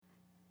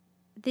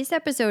This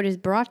episode is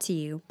brought to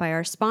you by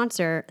our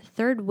sponsor,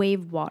 Third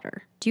Wave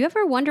Water. Do you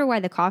ever wonder why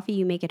the coffee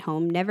you make at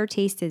home never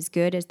tastes as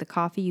good as the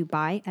coffee you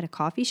buy at a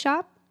coffee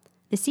shop?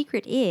 The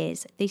secret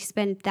is they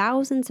spend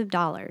thousands of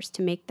dollars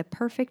to make the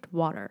perfect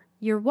water.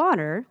 Your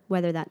water,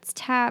 whether that's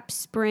tap,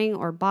 spring,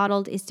 or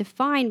bottled, is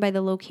defined by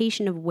the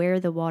location of where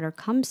the water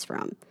comes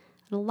from. And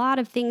a lot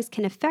of things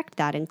can affect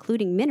that,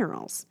 including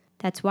minerals.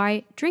 That's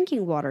why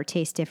drinking water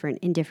tastes different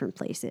in different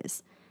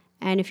places.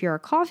 And if you're a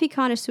coffee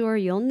connoisseur,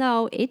 you'll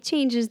know it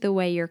changes the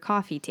way your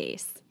coffee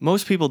tastes.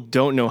 Most people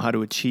don't know how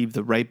to achieve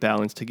the right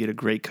balance to get a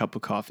great cup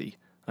of coffee.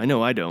 I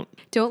know I don't.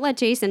 Don't let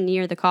Jason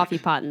near the coffee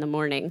pot in the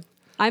morning.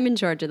 I'm in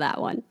charge of that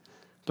one.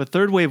 But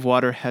Third Wave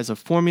Water has a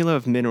formula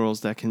of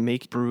minerals that can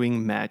make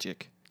brewing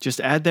magic.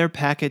 Just add their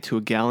packet to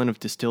a gallon of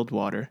distilled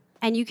water.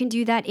 And you can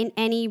do that in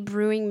any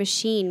brewing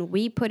machine.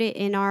 We put it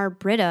in our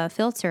Brita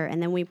filter,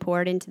 and then we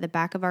pour it into the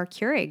back of our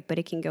Keurig. But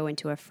it can go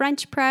into a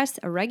French press,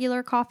 a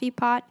regular coffee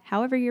pot,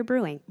 however you're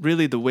brewing.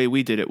 Really, the way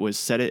we did it was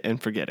set it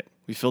and forget it.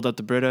 We filled up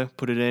the Brita,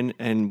 put it in,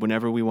 and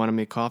whenever we want to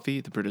make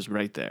coffee, the Brita's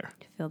right there.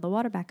 Fill the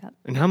water back up.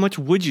 And how much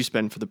would you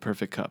spend for the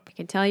perfect cup? I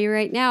can tell you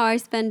right now, I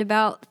spend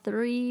about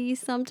 $3,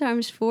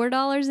 sometimes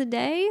 $4 a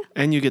day.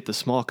 And you get the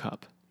small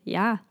cup.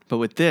 Yeah. But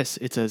with this,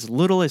 it's as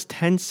little as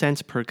 10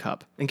 cents per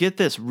cup. And get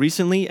this,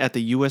 recently at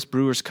the U.S.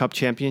 Brewers Cup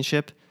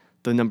Championship,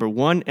 the number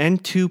 1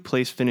 and 2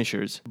 place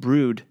finishers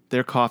brewed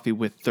their coffee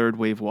with Third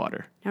Wave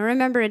Water. Now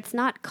remember, it's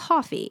not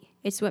coffee.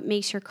 It's what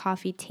makes your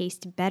coffee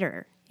taste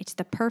better. It's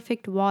the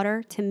perfect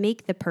water to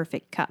make the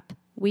perfect cup.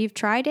 We've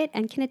tried it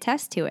and can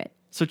attest to it.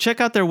 So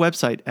check out their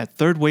website at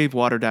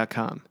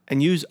thirdwavewater.com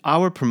and use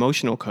our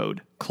promotional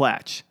code,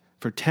 CLATCH,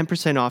 for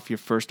 10% off your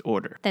first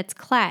order. That's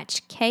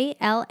CLATCH,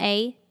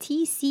 KLATCH,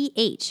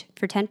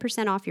 for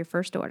 10% off your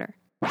first order.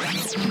 Do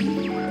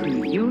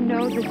you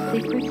know the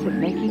secrets of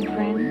making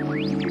friends?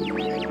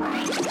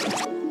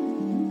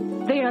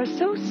 They are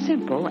so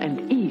simple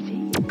and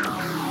easy. The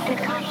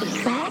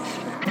Coffee Clutch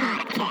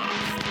Podcast.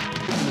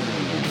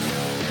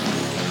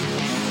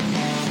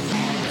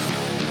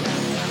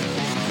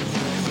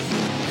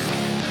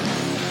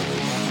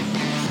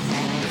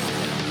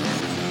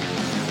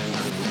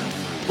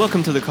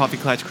 Welcome to the Coffee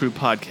Klatch Crew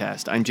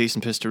podcast. I'm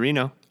Jason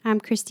Pistorino. I'm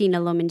Christina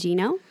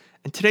Lomangino.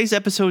 And today's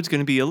episode is going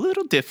to be a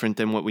little different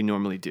than what we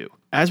normally do.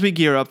 As we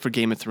gear up for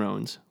Game of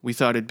Thrones, we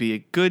thought it'd be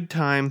a good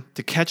time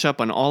to catch up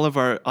on all of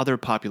our other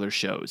popular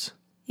shows,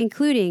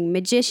 including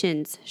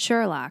Magicians,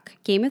 Sherlock,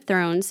 Game of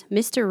Thrones,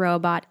 Mr.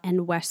 Robot,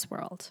 and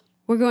Westworld.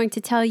 We're going to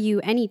tell you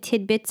any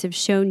tidbits of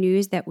show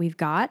news that we've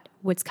got,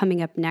 what's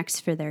coming up next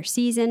for their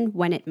season,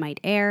 when it might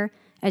air,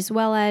 as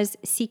well as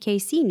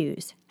CKC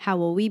news. How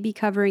will we be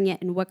covering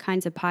it, and what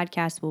kinds of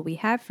podcasts will we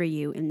have for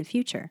you in the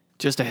future?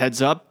 Just a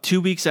heads up, 2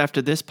 weeks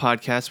after this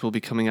podcast, we'll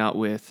be coming out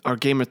with our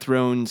Game of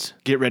Thrones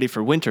Get Ready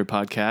for Winter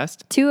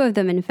podcast. 2 of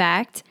them, in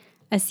fact,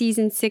 a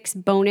Season 6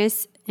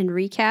 bonus and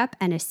recap,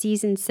 and a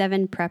Season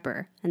 7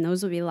 prepper, and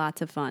those will be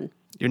lots of fun.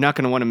 You're not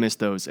going to want to miss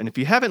those, and if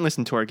you haven't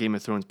listened to our Game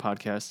of Thrones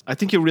podcast, I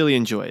think you'll really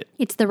enjoy it.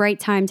 It's the right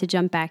time to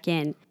jump back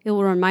in. It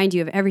will remind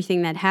you of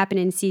everything that happened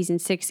in Season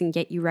 6 and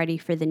get you ready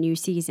for the new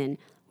season.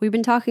 We've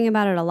been talking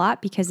about it a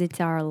lot because it's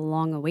our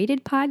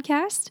long-awaited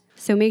podcast,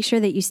 so make sure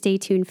that you stay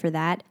tuned for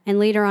that. And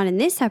later on in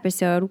this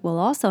episode, we'll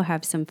also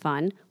have some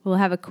fun. We'll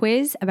have a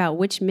quiz about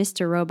which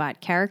Mr.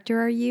 Robot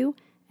character are you,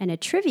 and a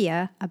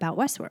trivia about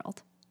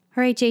Westworld.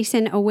 All right,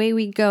 Jason, away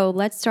we go.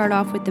 Let's start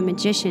off with The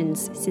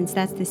Magicians, since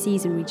that's the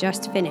season we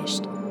just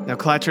finished. Now,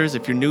 Klatchers,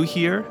 if you're new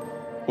here,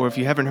 or if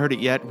you haven't heard it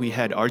yet, we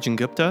had Arjun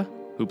Gupta,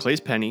 who plays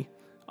Penny,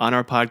 on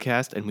our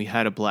podcast, and we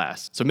had a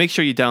blast. So make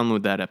sure you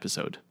download that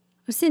episode.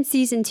 Since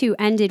Season 2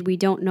 ended, we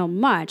don't know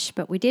much,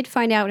 but we did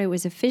find out it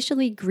was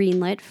officially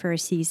greenlit for a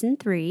Season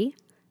 3.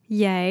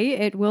 Yay,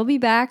 it will be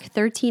back,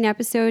 13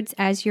 episodes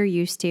as you're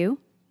used to.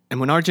 And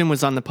when Arjun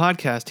was on the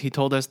podcast, he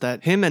told us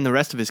that him and the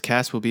rest of his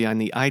cast will be on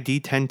the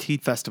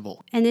ID10T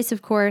Festival. And this,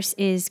 of course,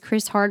 is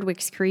Chris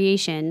Hardwick's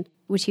creation,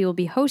 which he will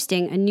be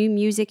hosting a new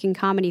music and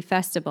comedy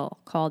festival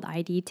called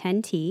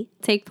ID10T.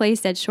 Take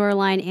place at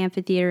Shoreline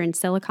Amphitheater in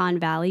Silicon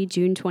Valley,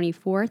 June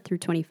 24 through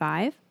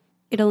 25.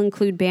 It'll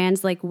include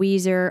bands like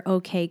Weezer,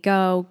 OK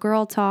Go,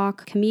 Girl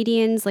Talk,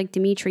 comedians like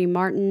Dimitri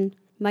Martin,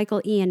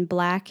 Michael Ian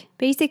Black.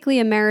 Basically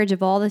a marriage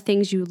of all the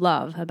things you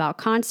love about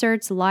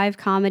concerts, live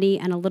comedy,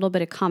 and a little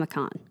bit of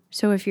Comic-Con.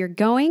 So if you're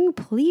going,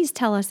 please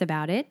tell us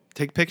about it.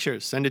 Take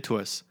pictures, send it to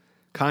us.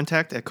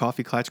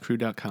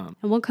 contact@coffeeklatchcrew.com.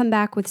 And we'll come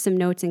back with some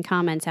notes and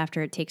comments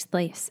after it takes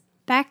place.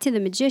 Back to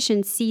The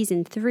Magicians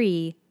Season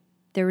 3,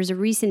 there was a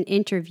recent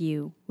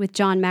interview with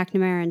John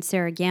McNamara and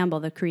Sarah Gamble,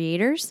 the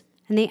creators.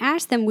 And they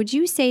asked them, would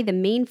you say the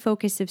main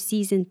focus of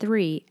Season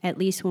 3, at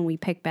least when we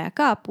pick back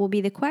up, will be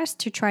the quest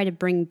to try to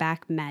bring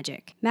back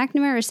magic?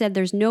 McNamara said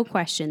there's no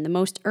question the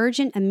most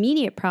urgent,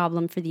 immediate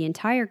problem for the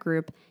entire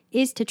group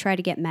is to try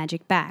to get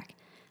magic back.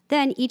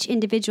 Then each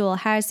individual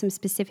has some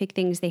specific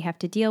things they have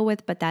to deal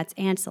with, but that's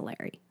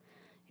ancillary.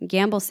 And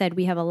Gamble said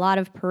we have a lot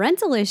of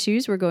parental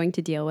issues we're going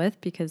to deal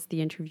with because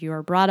the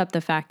interviewer brought up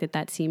the fact that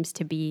that seems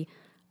to be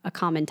a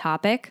common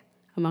topic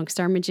amongst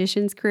our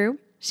Magicians crew.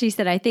 She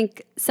said, I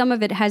think some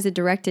of it has a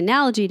direct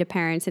analogy to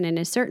parents, and in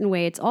a certain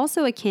way, it's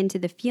also akin to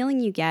the feeling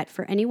you get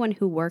for anyone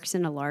who works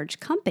in a large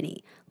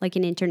company, like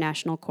an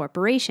international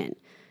corporation.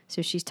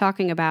 So she's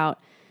talking about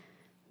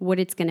what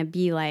it's going to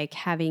be like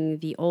having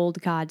the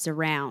old gods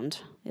around,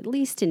 at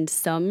least in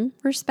some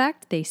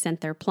respect. They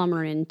sent their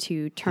plumber in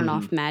to turn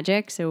off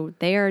magic, so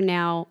they are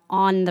now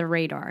on the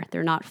radar.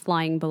 They're not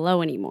flying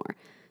below anymore.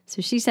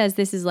 So she says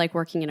this is like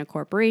working in a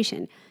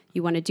corporation.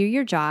 You want to do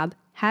your job,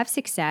 have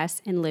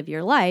success, and live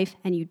your life,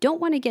 and you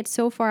don't want to get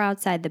so far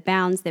outside the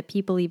bounds that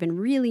people even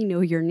really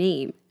know your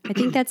name. I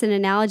think that's an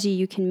analogy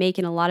you can make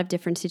in a lot of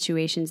different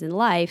situations in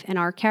life, and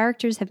our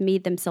characters have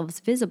made themselves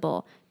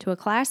visible to a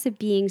class of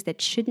beings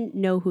that shouldn't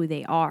know who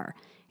they are.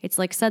 It's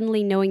like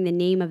suddenly knowing the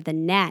name of the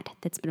gnat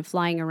that's been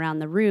flying around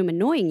the room,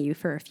 annoying you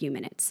for a few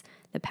minutes.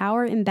 The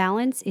power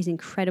imbalance is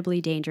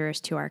incredibly dangerous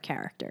to our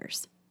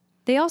characters.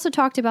 They also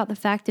talked about the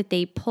fact that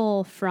they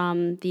pull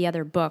from the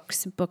other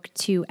books, book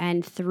 2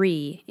 and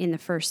 3, in the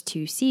first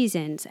 2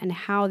 seasons, and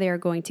how they're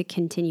going to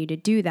continue to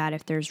do that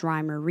if there's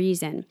rhyme or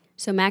reason.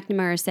 So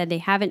McNamara said they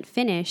haven't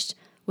finished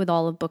with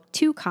all of book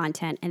 2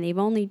 content, and they've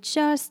only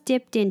just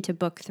dipped into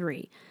book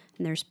 3.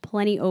 And there's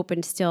plenty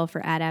open still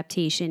for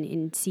adaptation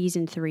in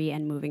season 3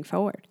 and moving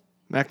forward.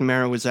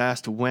 McNamara was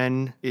asked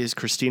when is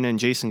Christina and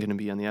Jason going to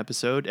be on the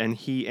episode, and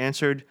he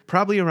answered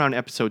probably around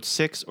episode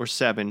 6 or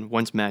 7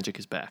 once Magic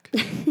is back.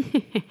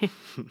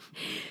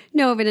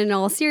 No, but in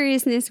all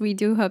seriousness, we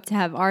do hope to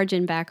have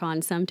Arjun back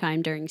on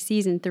sometime during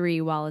season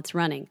 3 while it's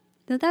running.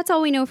 So that's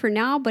all we know for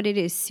now, but it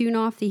is soon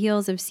off the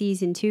heels of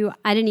season 2.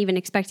 I didn't even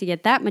expect to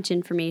get that much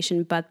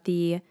information, but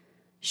the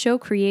show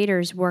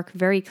creators work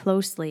very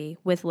closely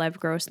with Lev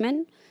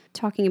Grossman,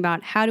 talking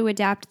about how to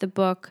adapt the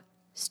book,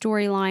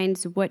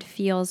 storylines, what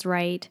feels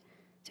right.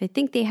 So I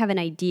think they have an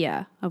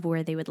idea of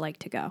where they would like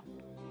to go.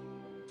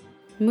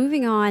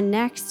 Moving on,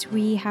 next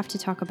we have to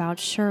talk about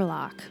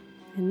Sherlock.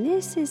 And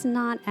this is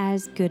not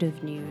as good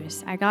of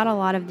news. I got a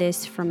lot of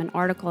this from an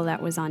article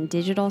that was on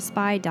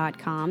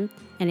digitalspy.com,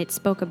 and it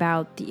spoke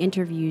about the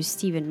interviews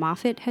Stephen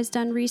Moffat has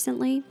done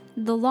recently.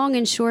 The long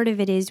and short of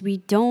it is we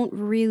don't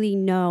really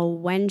know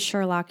when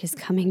Sherlock is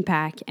coming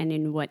back and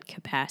in what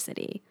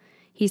capacity.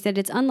 He said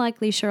it's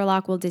unlikely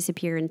Sherlock will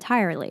disappear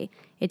entirely.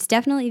 It's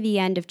definitely the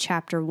end of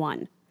Chapter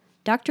 1.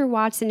 Dr.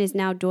 Watson is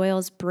now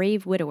Doyle's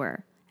brave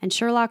widower, and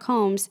Sherlock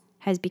Holmes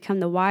has become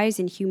the wise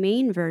and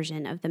humane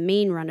version of the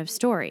main run of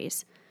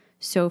stories.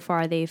 So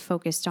far, they've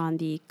focused on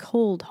the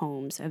cold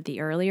Holmes of the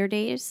earlier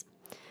days.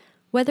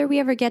 Whether we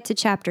ever get to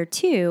Chapter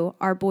 2,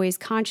 our boys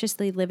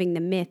consciously living the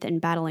myth and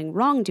battling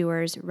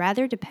wrongdoers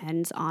rather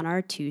depends on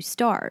our 2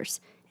 stars.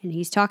 And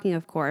he's talking,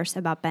 of course,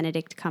 about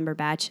Benedict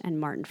Cumberbatch and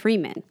Martin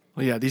Freeman.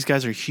 Well, yeah, these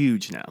guys are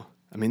huge now.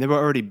 I mean, they were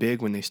already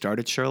big when they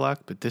started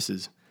Sherlock, but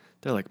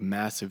they're like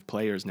massive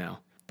players now.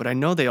 But I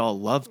know they all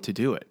love to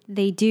do it.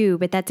 They do,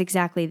 but that's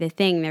exactly the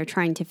thing. They're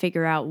trying to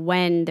figure out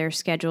when their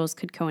schedules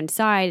could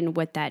coincide and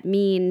what that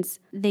means.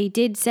 They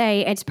did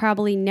say it's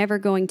probably never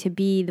going to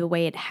be the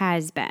way it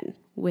has been,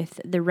 with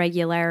the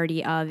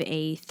regularity of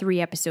a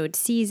 3-episode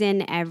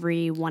season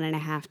every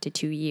 1.5 to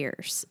 2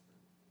 years.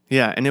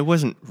 Yeah, and it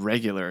wasn't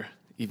regular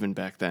even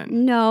back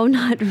then. No,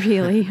 not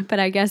really, but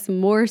I guess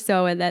more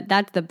so, and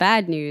that's the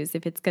bad news.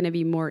 If it's going to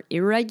be more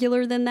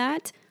irregular than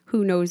that,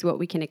 who knows what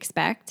we can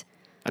expect.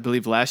 I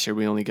believe last year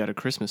we only got a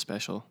Christmas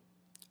special.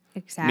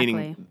 Exactly.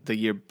 Meaning the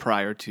year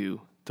prior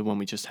to the one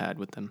we just had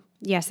with them.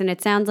 Yes, and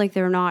it sounds like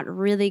they're not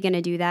really going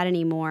to do that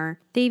anymore.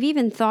 They've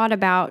even thought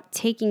about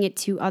taking it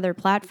to other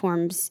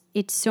platforms.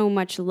 It's so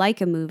much like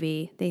a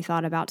movie, they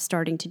thought about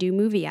starting to do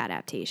movie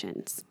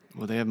adaptations.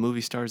 Well, they have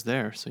movie stars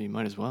there, so you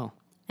might as well.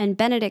 And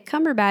Benedict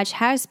Cumberbatch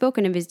has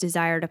spoken of his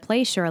desire to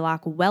play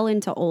Sherlock well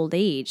into old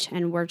age,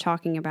 and we're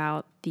talking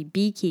about the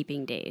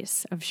beekeeping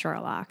days of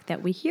Sherlock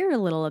that we hear a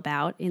little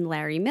about in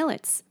Larry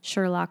Millett's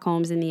Sherlock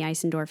Holmes and the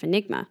Eisendorf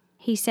Enigma.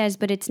 He says,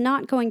 but it's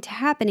not going to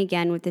happen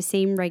again with the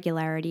same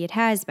regularity it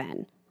has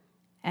been.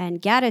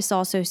 And Gaddis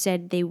also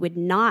said they would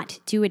not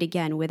do it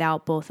again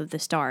without both of the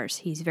stars.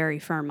 He's very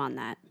firm on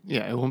that.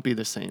 Yeah, it won't be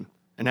the same.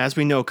 And as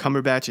we know,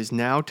 Cumberbatch is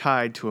now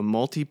tied to a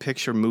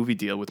multi-picture movie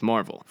deal with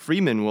Marvel.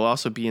 Freeman will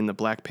also be in the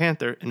Black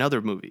Panther and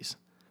other movies.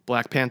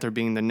 Black Panther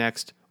being the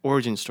next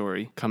origin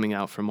story coming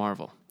out for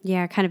Marvel.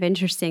 Yeah, kind of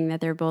interesting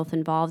that they're both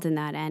involved in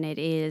that, and it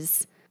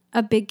is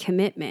a big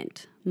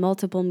commitment.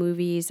 Multiple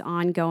movies,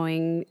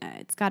 ongoing.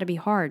 It's got to be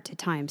hard to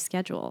time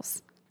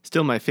schedules.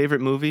 Still, my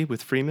favorite movie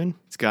with Freeman,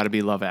 it's got to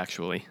be Love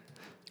Actually.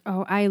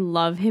 Oh, I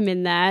love him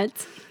in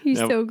that. He's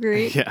so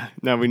great. Yeah.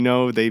 Now we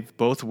know they've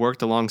both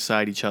worked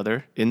alongside each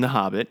other in The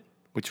Hobbit,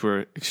 which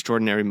were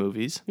extraordinary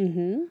movies.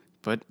 Mm-hmm.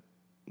 But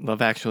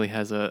Love Actually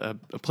has a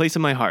place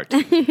in my heart.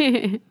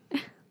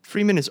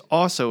 Freeman is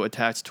also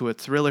attached to a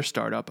thriller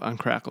startup on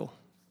Crackle.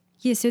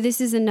 Yeah, so this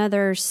is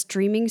another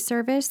streaming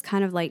service,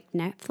 kind of like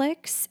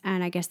Netflix.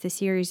 And I guess the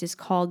series is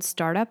called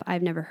Startup.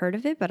 I've never heard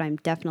of it, but I'm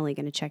definitely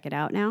going to check it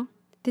out now.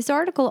 This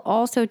article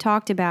also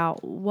talked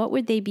about what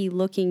would they be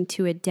looking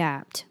to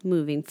adapt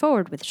moving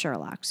forward with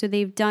Sherlock. So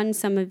they've done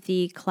some of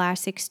the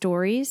classic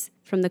stories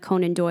from the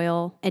Conan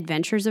Doyle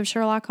Adventures of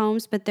Sherlock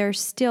Holmes, but there's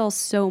still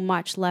so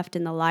much left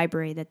in the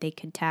library that they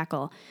could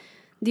tackle.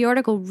 The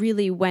article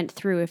really went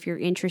through, if you're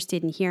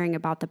interested in hearing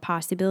about the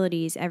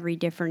possibilities, every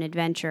different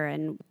adventure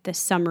and the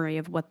summary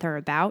of what they're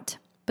about.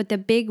 But the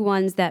big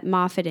ones that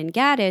Moffat and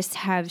Gatiss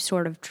have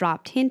sort of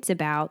dropped hints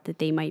about that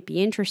they might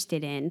be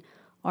interested in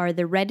are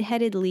the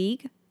Red-Headed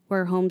League,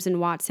 where Holmes and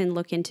Watson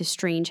look into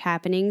strange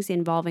happenings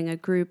involving a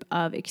group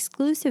of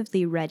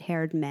exclusively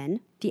red-haired men.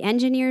 The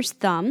Engineer's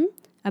Thumb,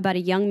 about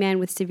a young man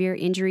with severe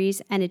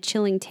injuries and a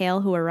chilling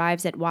tale who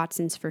arrives at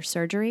Watson's for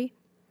surgery.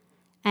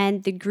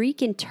 And The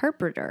Greek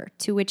Interpreter,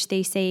 to which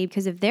they say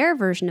because of their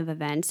version of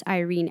events,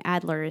 Irene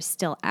Adler is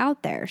still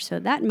out there. So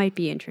that might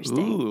be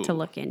interesting to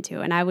look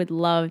into. And I would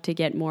love to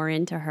get more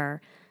into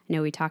her. I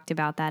know we talked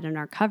about that in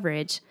our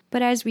coverage.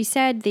 But as we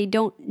said, they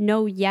don't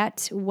know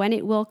yet when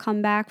it will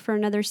come back for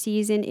another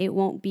season. It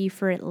won't be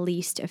for at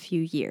least a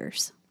few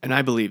years. And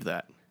I believe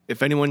that.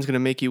 If anyone's going to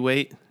make you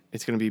wait,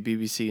 it's going to be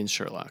BBC and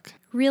Sherlock.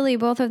 Really,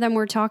 both of them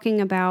were talking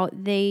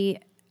about they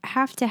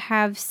have to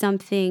have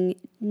something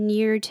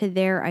near to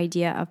their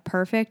idea of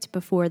perfect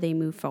before they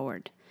move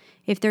forward.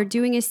 If they're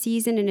doing a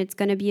season and it's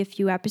going to be a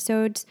few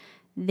episodes,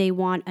 they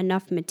want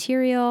enough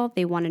material.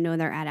 They want to know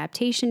their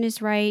adaptation is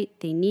right.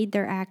 They need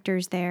their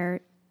actors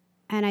there.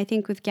 And I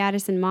think with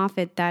Gatiss and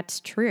Moffat,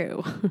 that's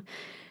true.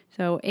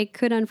 So it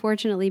could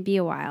unfortunately be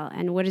a while.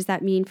 And what does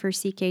that mean for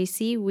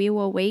CKC? We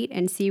will wait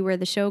and see where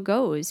the show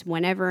goes.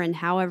 Whenever and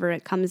however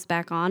it comes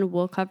back on,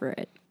 we'll cover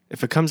it.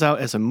 If it comes out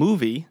as a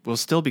movie, we'll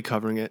still be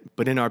covering it,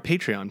 but in our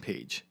Patreon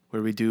page,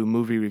 where we do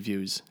movie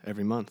reviews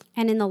every month.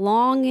 And in the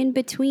long in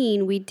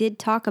between, we did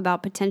talk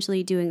about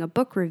potentially doing a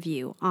book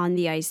review on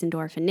the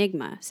Eisendorf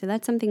Enigma. So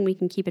that's something we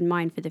can keep in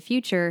mind for the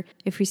future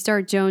if we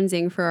start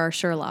jonesing for our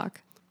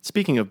Sherlock.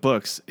 Speaking of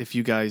books, if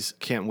you guys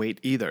can't wait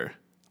either,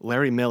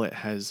 Larry Millett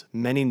has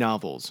many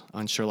novels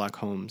on Sherlock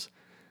Holmes,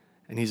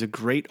 and he's a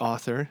great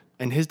author,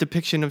 and his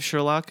depiction of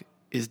Sherlock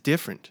is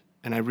different,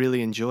 and I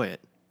really enjoy it.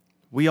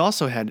 We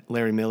also had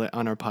Larry Millett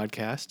on our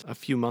podcast a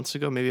few months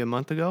ago, maybe a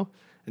month ago,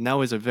 and that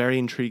was a very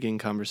intriguing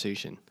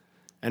conversation.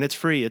 And it's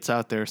free, it's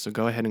out there, so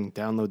go ahead and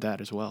download that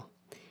as well.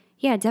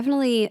 Yeah,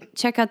 definitely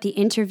check out the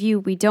interview.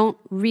 We don't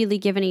really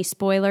give any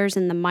spoilers,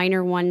 and the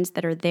minor ones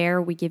that are there,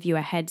 we give you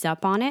a heads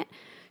up on it.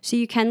 So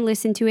you can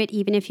listen to it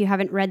even if you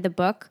haven't read the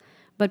book.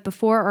 But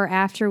before or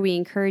after, we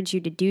encourage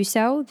you to do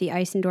so, the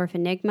Eisendorf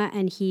Enigma,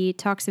 and he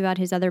talks about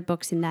his other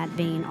books in that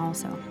vein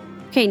also.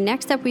 Okay,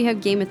 next up we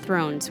have Game of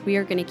Thrones. We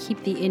are going to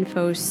keep the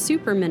info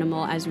super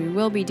minimal as we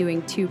will be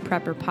doing 2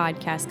 Prepper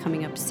podcasts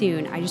coming up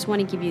soon. I just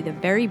want to give you the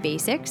very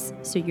basics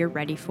so you're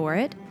ready for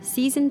it.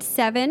 Season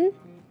 7,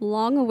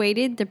 long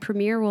awaited. The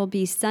premiere will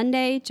be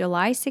Sunday,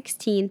 July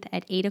 16th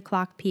at 8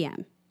 o'clock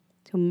p.m.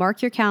 So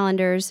mark your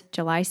calendars,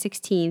 July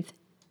 16th.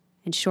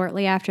 And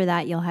shortly after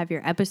that, you'll have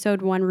your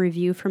episode 1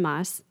 review from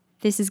us.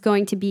 This is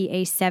going to be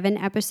a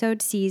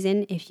 7-episode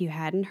season, if you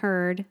hadn't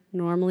heard.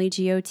 Normally,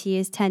 GOT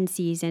is 10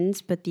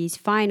 seasons, but these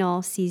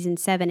final, season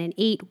 7 and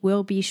 8,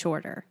 will be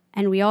shorter.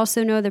 And we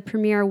also know the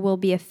premiere will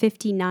be a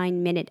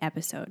 59-minute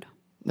episode.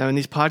 Now, in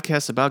these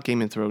podcasts about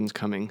Game of Thrones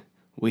coming,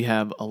 we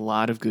have a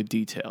lot of good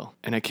detail,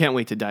 and I can't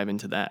wait to dive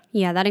into that.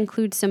 Yeah, that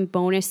includes some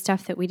bonus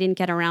stuff that we didn't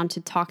get around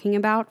to talking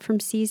about from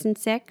season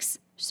 6,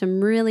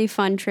 some really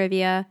fun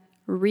trivia,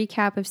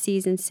 recap of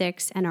season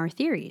 6, and our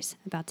theories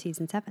about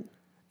season 7.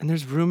 And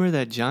there's rumor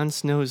that Jon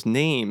Snow's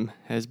name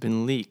has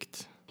been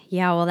leaked.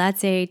 Yeah, well,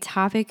 that's a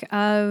topic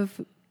of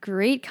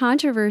great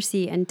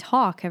controversy and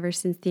talk ever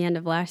since the end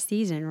of last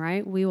season,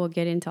 right? We will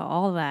get into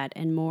all that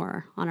and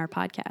more on our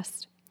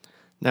podcast.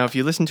 Now, if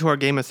you listen to our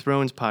Game of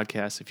Thrones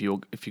podcast, if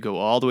you go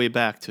all the way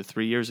back to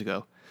 3 years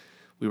ago,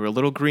 we were a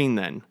little green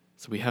then.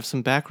 So we have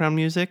some background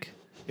music.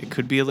 It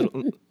could be a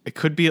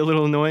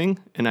little annoying,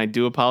 and I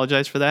do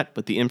apologize for that,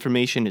 but the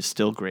information is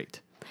still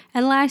great.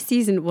 And last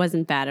season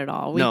wasn't bad at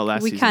all.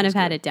 We kind of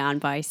had it down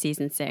by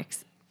season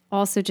 6.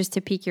 Also, just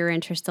to pique your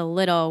interest a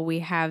little, we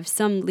have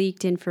some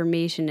leaked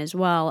information as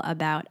well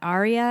about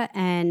Arya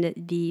and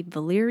the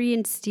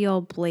Valyrian steel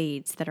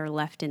blades that are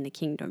left in the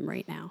kingdom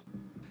right now.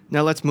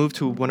 Now let's move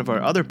to one of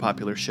our other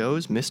popular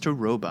shows, Mr.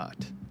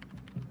 Robot.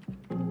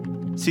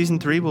 Season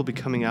 3 will be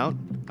coming out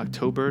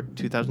October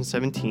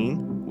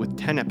 2017 with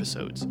 10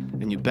 episodes,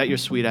 and you bet your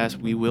sweet ass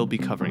we will be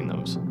covering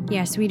those.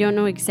 Yes, we don't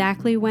know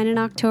exactly when in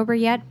October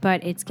yet,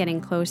 but it's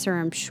getting closer.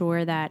 I'm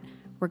sure that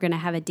we're going to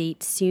have a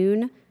date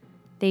soon.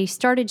 They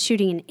started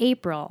shooting in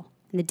April,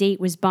 and the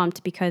date was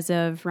bumped because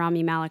of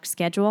Rami Malek's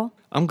schedule.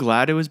 I'm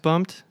glad it was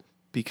bumped,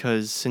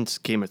 because since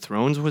Game of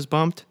Thrones was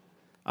bumped,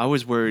 I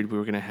was worried we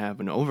were going to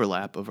have an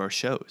overlap of our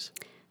shows.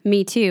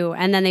 Me too.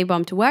 And then they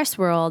bumped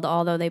Westworld,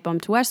 although they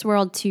bumped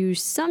Westworld to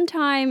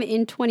sometime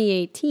in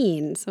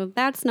 2018. So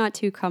that's not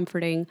too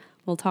comforting.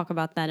 We'll talk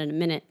about that in a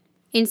minute.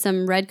 In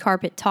some red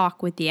carpet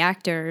talk with the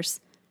actors,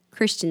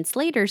 Christian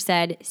Slater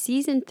said,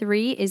 Season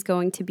 3 is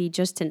going to be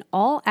just an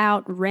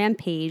all-out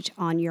rampage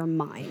on your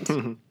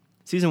mind.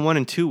 Season 1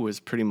 and 2 was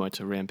pretty much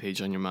a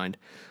rampage on your mind.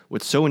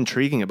 What's so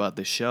intriguing about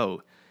this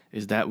show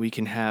is that we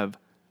can have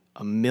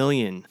a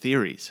million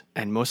theories,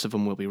 and most of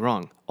them will be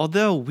wrong.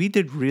 Although we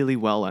did really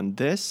well on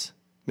this,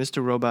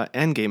 Mr. Robot,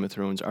 and Game of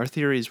Thrones, our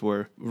theories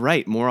were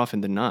right more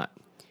often than not.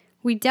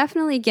 We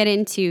definitely get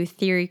into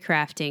theory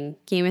crafting,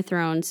 Game of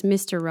Thrones,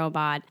 Mr.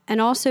 Robot, and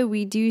also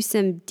we do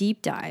some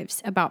deep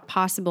dives about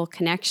possible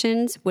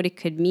connections, what it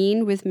could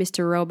mean with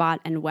Mr.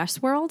 Robot and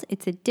Westworld.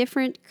 It's a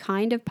different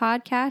kind of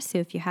podcast, so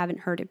if you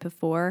haven't heard it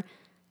before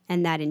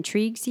and that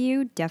intrigues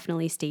you,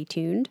 definitely stay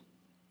tuned.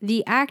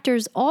 The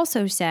actors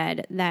also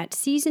said that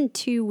Season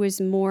 2 was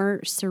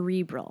more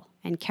cerebral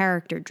and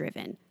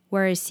character-driven,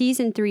 whereas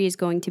Season 3 is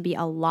going to be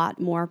a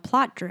lot more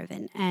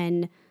plot-driven,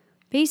 and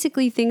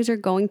basically, things are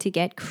going to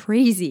get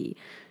crazy.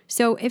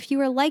 So if you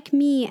are like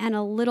me and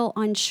a little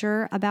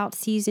unsure about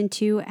Season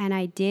 2, and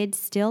I did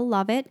still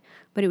love it,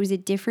 but it was a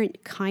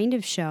different kind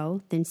of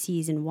show than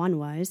Season 1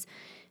 was,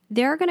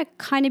 they're going to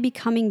kind of be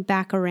coming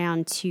back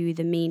around to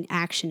the main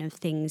action of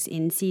things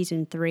in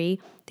Season 3.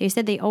 They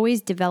said they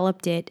always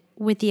developed it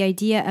with the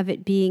idea of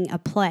it being a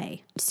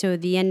play. So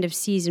the end of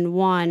Season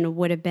 1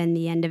 would have been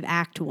the end of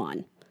Act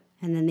 1.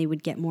 And then they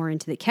would get more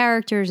into the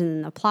characters, and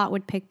then the plot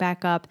would pick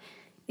back up.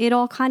 It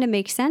all kind of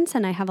makes sense,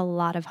 and I have a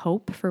lot of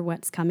hope for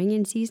what's coming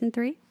in Season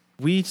 3.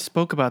 We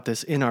spoke about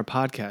this in our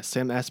podcast.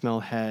 Sam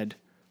Esmail had,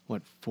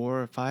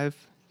 4 or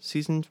 5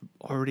 seasons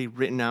already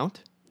written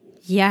out?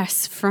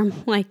 Yes, from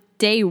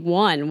day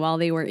one while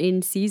they were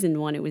in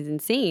Season 1. It was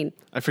insane.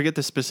 I forget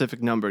the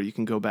specific number. You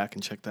can go back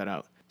and check that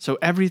out. So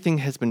everything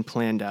has been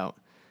planned out,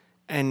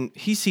 and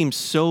he seems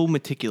so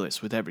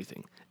meticulous with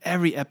everything.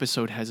 Every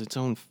episode has its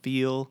own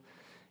feel.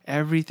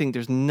 Everything,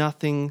 there's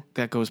nothing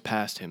that goes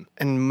past him.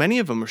 And many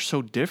of them are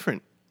so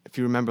different. If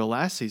you remember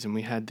last season,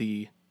 we had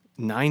the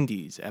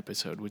 90s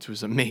episode, which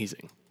was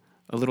amazing.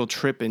 A little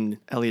trip in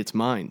Elliot's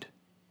mind.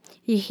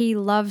 He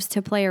loves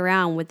to play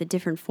around with the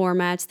different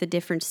formats, the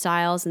different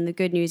styles, and the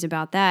good news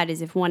about that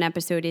is if one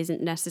episode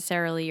isn't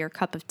necessarily your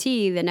cup of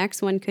tea, the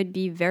next one could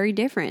be very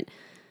different.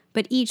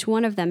 But each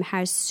one of them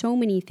has so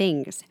many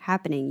things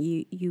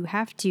happening. You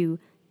have to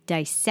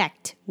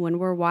dissect when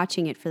we're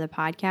watching it for the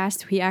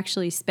podcast. We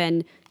actually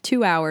spend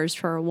 2 hours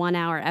for a 1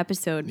 hour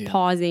episode,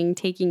 pausing,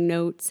 taking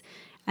notes,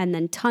 and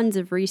then tons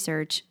of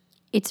research.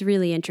 It's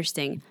really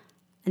interesting.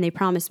 And they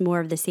promise more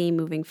of the same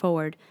moving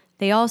forward.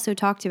 They also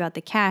talked about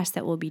the cast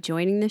that will be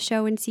joining the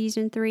show in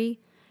Season 3.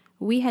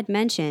 We had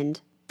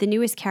mentioned the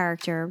newest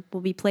character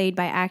will be played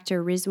by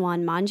actor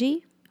Rizwan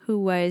Manji, who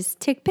was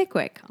Tick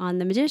Pickwick on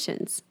The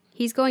Magicians.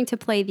 He's going to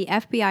play the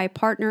FBI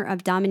partner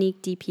of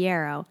Dominique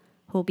DiPiero,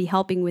 who will be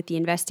helping with the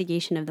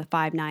investigation of the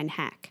 5/9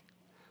 hack.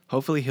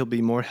 Hopefully he'll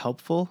be more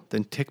helpful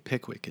than Tick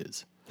Pickwick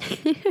is.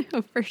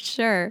 For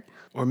sure.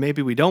 Or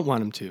maybe we don't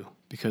want him to,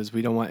 because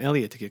we don't want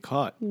Elliot to get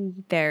caught.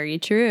 Very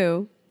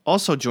true.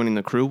 Also joining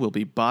the crew will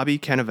be Bobby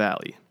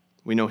Cannavale.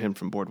 We know him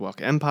from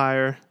Boardwalk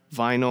Empire,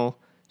 Vinyl,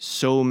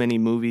 so many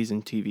movies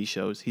and TV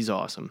shows. He's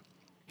awesome.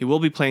 He will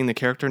be playing the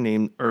character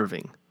named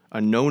Irving, a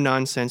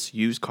no-nonsense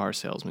used car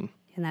salesman.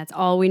 And that's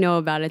all we know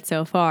about it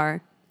so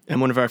far.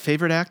 And one of our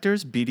favorite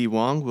actors, B.D.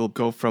 Wong, will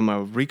go from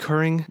a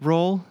recurring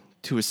role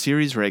to a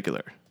series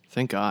regular.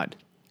 Thank God.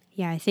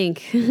 Yeah, I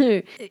think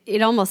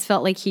it almost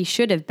felt like he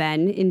should have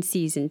been in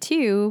Season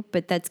 2,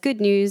 but that's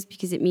good news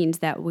because it means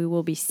that we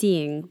will be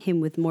seeing him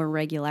with more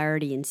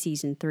regularity in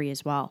Season 3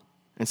 as well.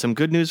 And some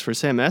good news for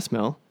Sam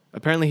Esmail.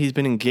 Apparently he's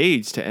been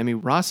engaged to Emmy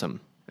Rossum,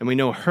 and we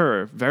know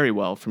her very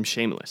well from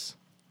Shameless.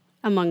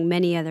 Among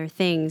many other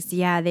things,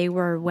 yeah, they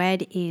were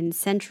wed in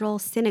Central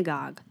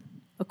Synagogue,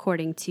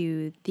 according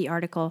to the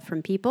article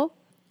from People.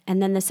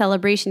 And then the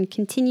celebration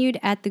continued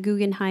at the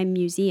Guggenheim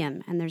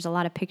Museum, and there's a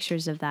lot of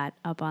pictures of that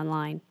up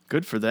online.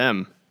 Good for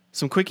them.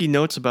 Some quickie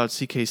notes about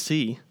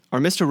CKC. Our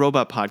Mr.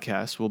 Robot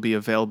podcast will be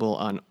available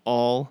on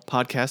all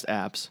podcast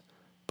apps,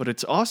 but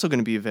it's also going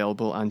to be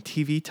available on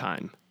TV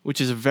Time, which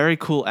is a very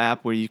cool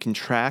app where you can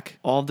track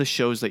all the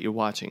shows that you're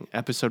watching,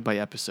 episode by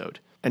episode.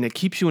 And it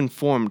keeps you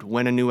informed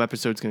when a new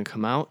episode's going to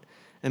come out.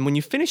 And when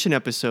you finish an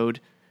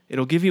episode,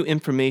 it'll give you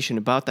information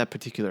about that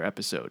particular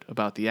episode,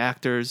 about the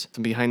actors,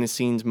 some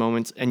behind-the-scenes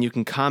moments, and you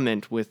can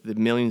comment with the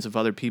millions of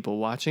other people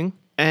watching.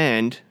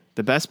 And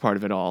the best part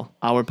of it all,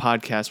 our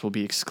podcast will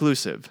be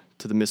exclusive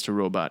to the Mr.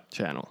 Robot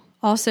channel.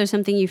 Also,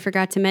 something you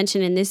forgot to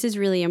mention, and this is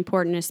really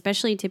important,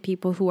 especially to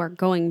people who are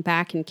going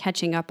back and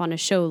catching up on a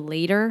show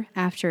later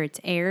after it's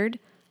aired.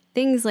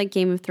 Things like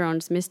Game of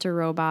Thrones, Mr.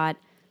 Robot,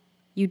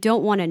 you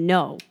don't want to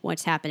know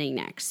what's happening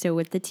next. So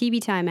with the TV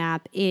Time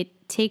app,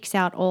 it takes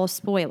out all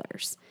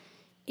spoilers.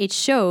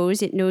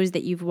 It knows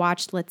that you've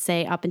watched, let's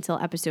say, up until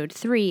episode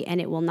 3, and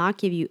it will not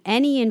give you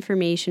any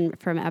information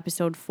from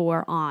episode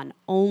 4 on,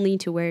 only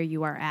to where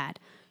you are at.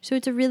 So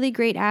it's a really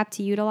great app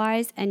to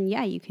utilize, and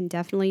yeah, you can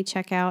definitely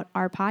check out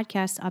our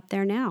podcast up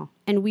there now.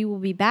 And we will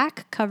be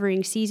back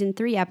covering Season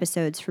 3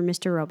 episodes for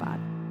Mr. Robot.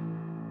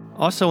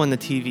 Also on the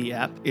TV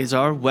app is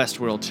our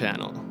Westworld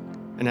channel.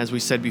 And as we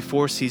said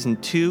before, Season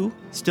 2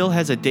 still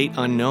has a date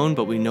unknown,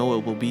 but we know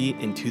it will be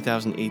in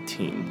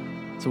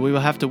 2018. So we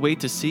will have to wait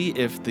to see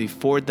if the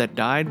Ford that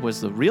died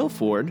was the real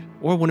Ford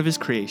or one of his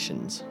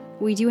creations.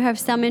 We do have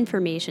some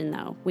information,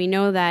 though. We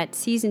know that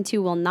Season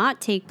 2 will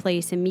not take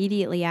place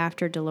immediately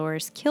after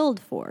Dolores killed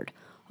Ford,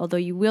 although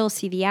you will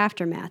see the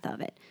aftermath of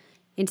it.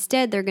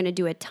 Instead, they're going to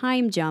do a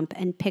time jump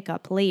and pick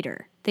up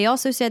later. They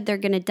also said they're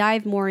going to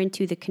dive more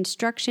into the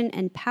construction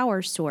and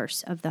power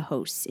source of the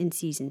hosts in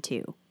Season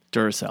 2.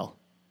 Duracell.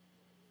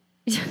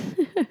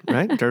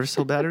 Right?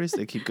 Duracell batteries,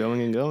 they keep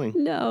going and going.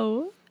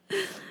 No.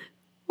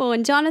 Well,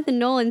 and Jonathan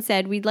Nolan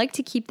said, we'd like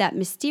to keep that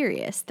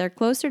mysterious. They're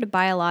closer to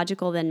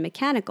biological than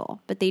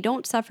mechanical, but they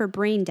don't suffer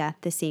brain death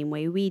the same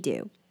way we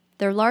do.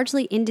 They're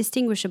largely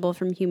indistinguishable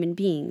from human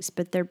beings,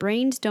 but their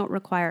brains don't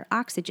require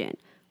oxygen,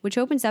 which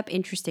opens up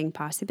interesting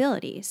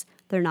possibilities.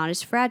 They're not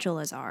as fragile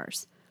as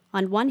ours.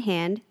 On one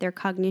hand, their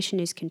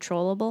cognition is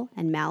controllable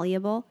and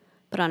malleable,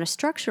 but on a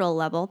structural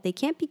level, they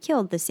can't be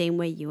killed the same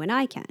way you and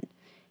I can.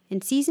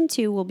 In Season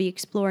 2, we'll be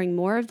exploring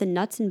more of the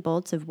nuts and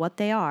bolts of what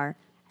they are,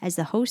 as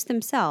the hosts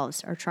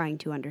themselves are trying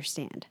to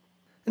understand.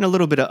 And a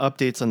little bit of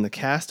updates on the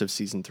cast of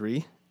Season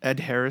 3. Ed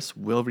Harris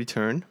will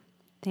return.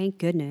 Thank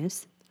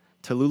goodness.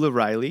 Tallulah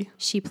Riley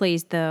She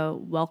plays the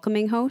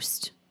welcoming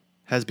host.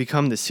 has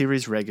become the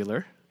series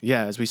regular.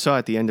 Yeah, as we saw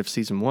at the end of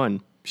Season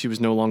 1, she was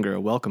no longer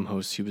a welcome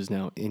host, she was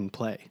now in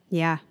play.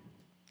 Yeah.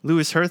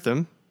 Lewis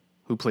Hertham,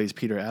 who plays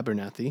Peter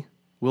Abernathy,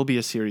 will be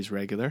a series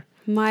regular.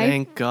 My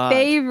Thank God.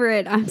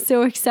 favorite. I'm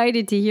so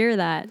excited to hear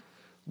that.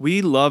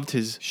 We loved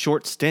his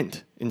short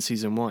stint in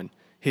Season 1.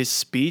 His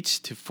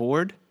speech to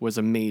Ford was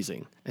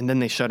amazing, and then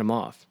they shut him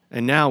off.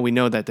 And now we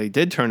know that they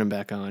did turn him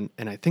back on,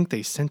 and I think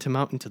they sent him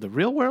out into the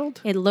real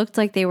world. It looked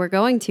like they were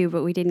going to,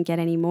 but we didn't get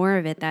any more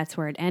of it. That's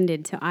where it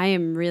ended. So I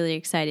am really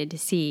excited to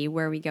see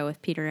where we go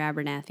with Peter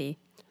Abernathy.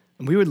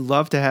 And we would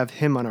love to have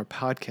him on our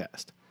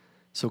podcast.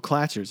 So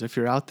Clatchers, if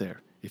you're out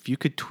there, if you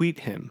could tweet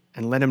him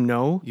and let him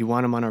know you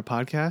want him on our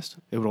podcast,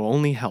 it will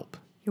only help.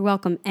 You're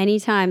welcome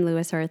anytime,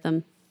 Lewis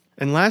Hertham.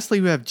 And lastly,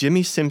 we have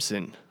Jimmy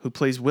Simpson, who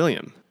plays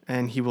William,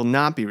 and he will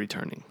not be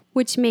returning.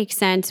 Which makes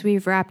sense.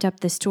 We've wrapped up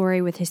the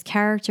story with his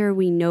character.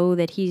 We know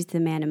that he's the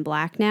Man in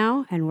Black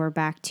now, and we're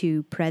back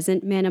to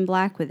present Man in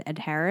Black with Ed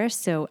Harris,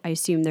 so I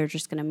assume they're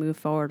just going to move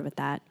forward with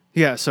that.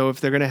 Yeah, so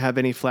if they're going to have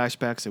any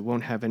flashbacks, it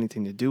won't have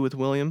anything to do with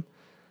William.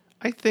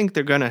 I think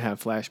they're going to have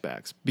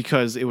flashbacks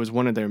because it was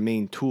one of their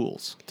main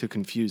tools to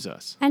confuse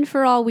us. And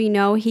for all we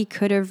know, he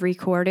could have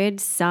recorded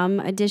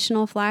some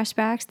additional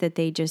flashbacks that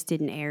they just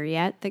didn't air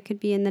yet that could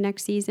be in the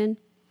next season.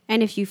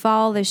 And if you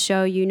follow this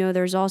show, you know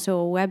there's also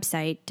a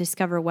website,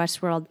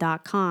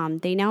 discoverwestworld.com.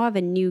 They now have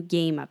a new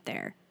game up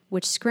there,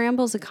 which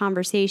scrambles a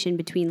conversation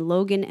between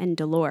Logan and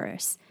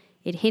Dolores.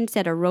 It hints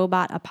at a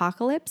robot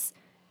apocalypse.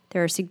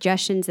 There are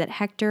suggestions that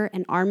Hector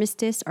and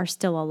Armistice are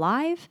still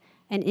alive,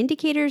 and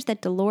indicators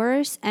that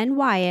Dolores and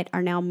Wyatt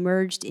are now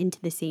merged into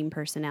the same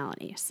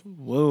personalities.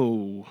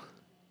 Whoa.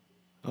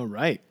 All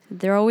right.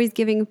 They're always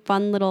giving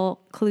fun little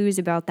clues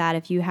about that.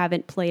 If you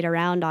haven't played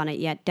around on it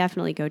yet,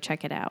 definitely go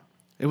check it out.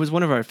 It was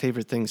one of our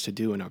favorite things to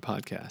do in our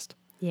podcast.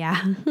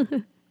 Yeah.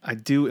 I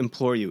do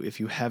implore you,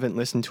 if you haven't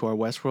listened to our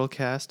Westworld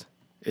cast,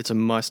 it's a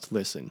must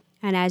listen.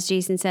 And as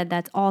Jason said,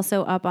 that's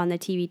also up on the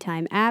TV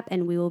Time app,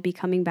 and we will be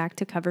coming back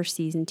to cover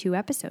Season 2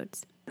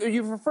 episodes.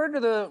 You've referred to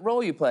the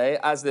role you play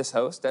as this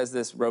host, as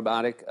this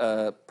robotic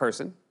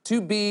person,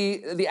 to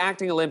be the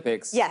acting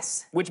Olympics.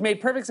 Yes. Which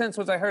made perfect sense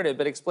once I heard it,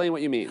 but explain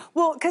what you mean.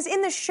 Well, because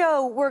in the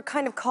show, we're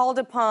kind of called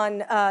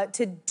upon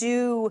to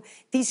do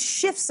these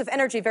shifts of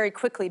energy very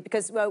quickly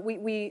because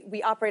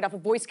we operate off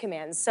of voice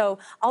commands. So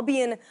I'll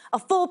be in a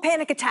full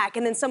panic attack,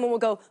 and then someone will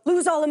go,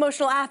 lose all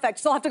emotional affect.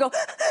 So I'll have to go,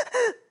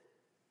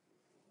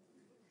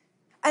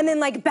 and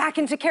then like back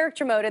into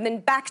character mode, and then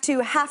back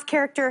to half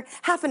character,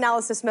 half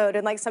analysis mode.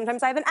 And like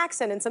sometimes I have an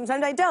accent and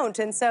sometimes I don't.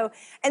 And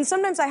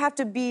sometimes I have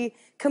to be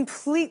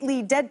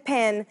completely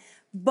deadpan,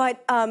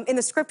 but in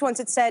the script once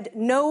it said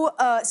no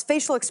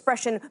facial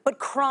expression, but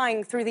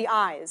crying through the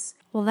eyes.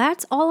 Well,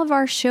 that's all of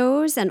our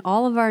shows and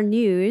all of our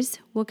news.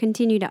 We'll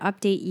continue to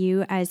update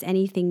you as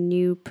anything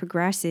new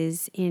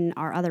progresses in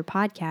our other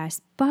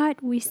podcasts,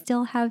 but we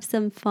still have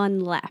some fun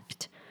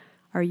left.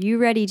 Are you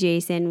ready,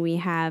 Jason? We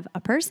have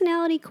a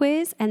personality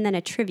quiz and then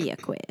a trivia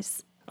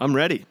quiz. I'm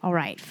ready. All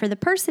right. For the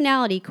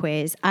personality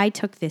quiz, I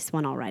took this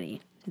one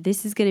already.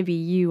 This is going to be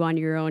you on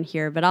your own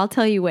here, but I'll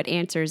tell you what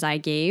answers I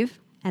gave,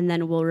 and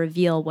then we'll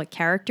reveal what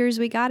characters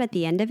we got at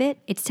the end of it.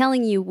 It's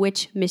telling you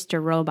which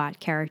Mr. Robot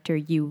character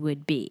you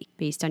would be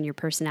based on your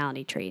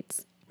personality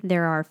traits.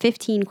 There are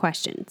 15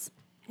 questions.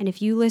 And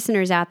if you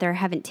listeners out there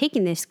haven't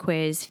taken this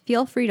quiz,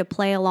 feel free to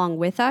play along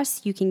with us.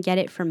 You can get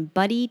it from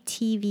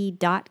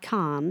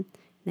buddytv.com.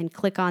 Then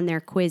click on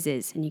their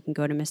quizzes, and you can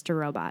go to Mr.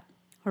 Robot.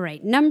 All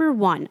right, number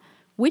 1.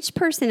 Which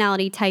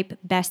personality type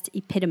best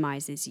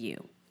epitomizes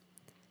you?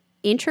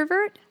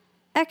 Introvert,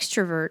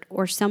 extrovert,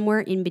 or somewhere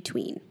in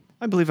between?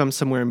 I believe I'm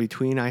somewhere in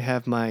between. I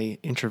have my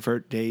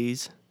introvert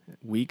days,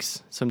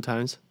 weeks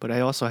sometimes, but I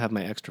also have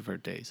my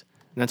extrovert days.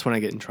 And that's when I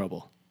get in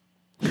trouble.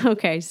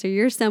 Okay, so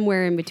you're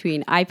somewhere in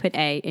between. I put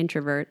A,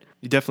 introvert.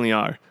 You definitely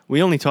are.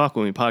 We only talk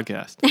when we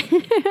podcast.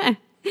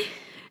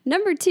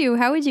 Number 2,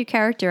 how would you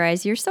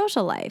characterize your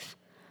social life?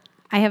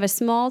 I have a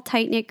small,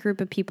 tight-knit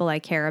group of people I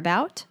care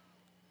about.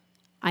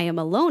 I am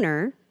a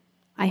loner.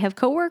 I have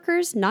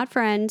coworkers, not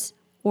friends,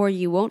 or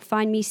you won't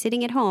find me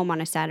sitting at home on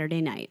a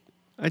Saturday night.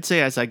 I'd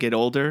say as I get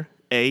older,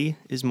 A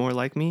is more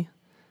like me.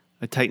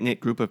 A tight-knit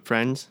group of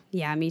friends.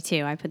 Yeah, me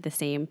too. I put the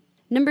same.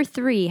 Number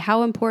 3,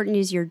 how important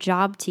is your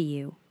job to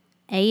you?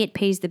 A, it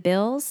pays the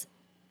bills.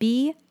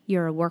 B,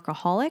 you're a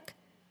workaholic.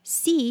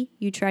 C,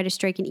 you try to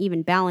strike an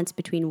even balance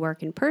between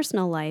work and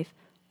personal life.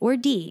 Or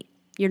D,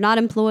 you're not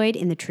employed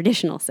in the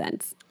traditional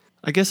sense.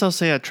 I guess I'll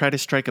say I try to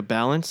strike a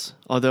balance,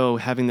 although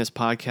having this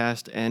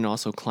podcast and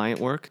also client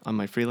work on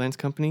my freelance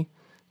company,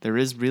 there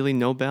is really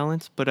no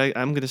balance, but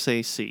I'm going to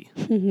say C.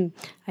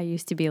 I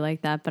used to be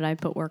like that, but I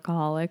put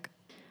workaholic.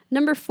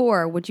 Number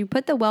 4, would you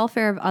put the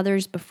welfare of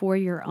others before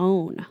your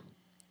own?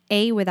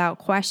 A, without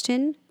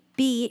question.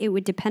 B, it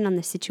would depend on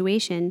the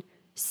situation.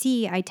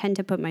 C, I tend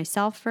to put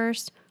myself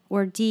first.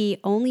 Or D,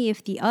 only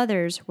if the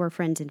others were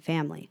friends and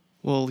family.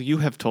 Well, you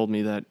have told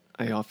me that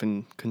I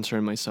often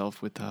concern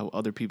myself with how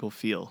other people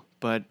feel,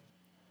 but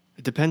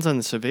it depends on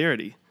the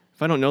severity.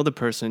 If I don't know the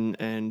person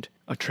and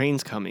a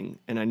train's coming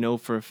and I know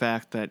for a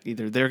fact that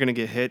either they're going to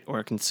get hit or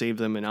I can save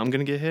them and I'm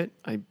going to get hit,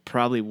 I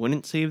probably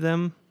wouldn't save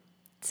them.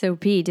 So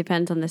B,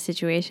 depends on the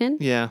situation?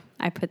 Yeah.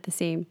 I put the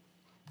same.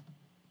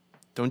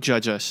 Don't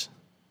judge us.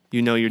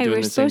 You know you're Hey, doing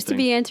we're the same supposed to thing.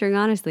 be answering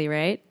honestly,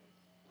 right?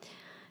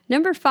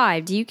 Number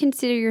 5, do you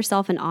consider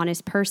yourself an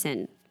honest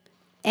person?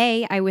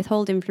 A, I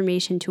withhold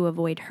information to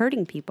avoid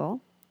hurting people.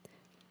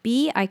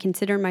 B, I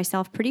consider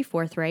myself pretty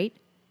forthright.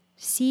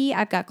 C,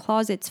 I've got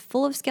closets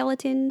full of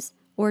skeletons.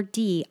 Or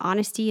D,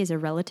 honesty is a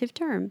relative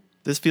term.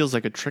 This feels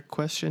like a trick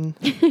question.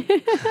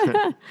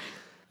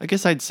 I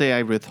guess I'd say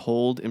I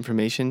withhold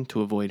information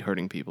to avoid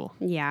hurting people.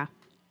 Yeah,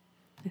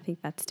 I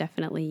think that's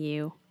definitely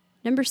you.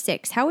 Number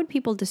 6, how would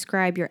people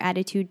describe your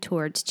attitude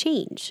towards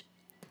change?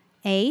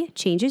 A,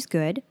 change is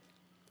good.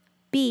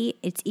 B,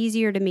 it's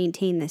easier to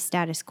maintain the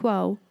status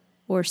quo.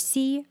 Or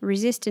C,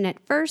 resistant at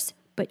first,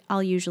 but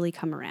I'll usually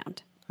come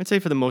around. I'd say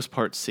for the most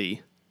part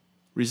C.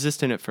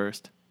 Resistant at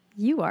first.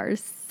 You are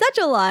such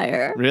a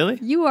liar. Really?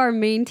 You are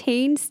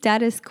maintain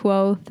status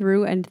quo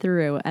through and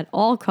through at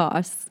all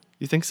costs.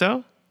 You think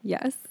so?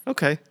 Yes.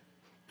 Okay.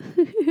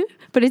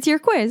 But it's your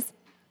quiz.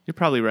 You're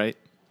probably right.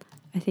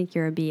 I think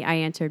you're a B. I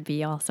answered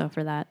B also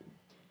for that.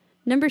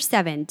 Number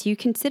 7, do you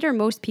consider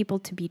most people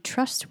to be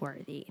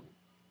trustworthy?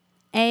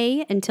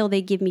 A, until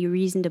they give me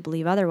reason to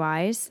believe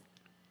otherwise.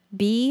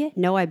 B,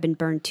 no, I've been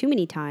burned too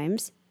many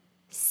times.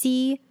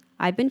 C,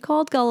 I've been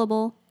called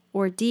gullible.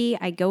 Or D,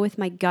 I go with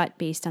my gut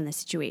based on the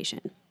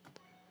situation.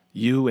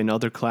 You and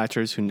other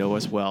Clatchers who know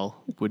us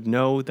well would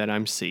know that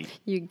I'm C.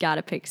 You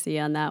gotta pick C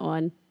on that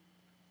one.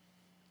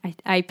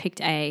 I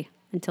picked A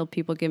until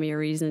people give me a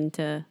reason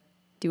to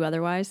do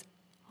otherwise.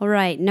 All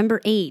right,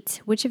 number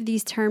 8. Which of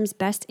these terms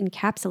best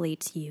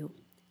encapsulates you?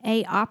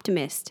 A,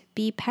 optimist.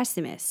 B,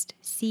 pessimist.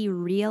 C,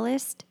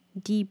 realist.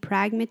 D,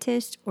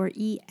 pragmatist. Or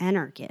E,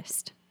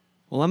 anarchist.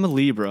 Well, I'm a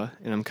Libra,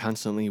 and I'm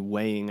constantly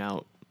weighing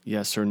out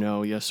yes or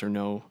no, yes or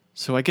no.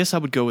 So I guess I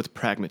would go with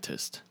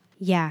pragmatist.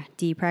 Yeah,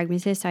 D,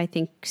 pragmatist. I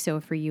think so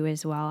for you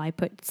as well. I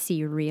put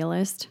C,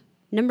 realist.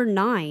 Number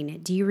 9.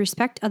 Do you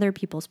respect other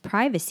people's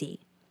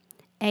privacy?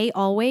 A,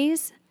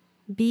 always.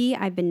 B,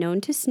 I've been known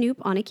to snoop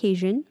on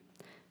occasion.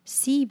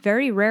 C,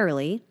 very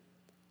rarely.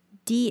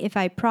 D, if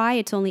I pry,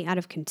 it's only out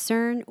of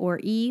concern. Or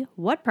E,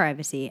 what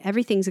privacy?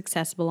 Everything's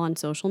accessible on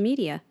social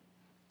media.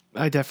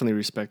 I definitely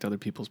respect other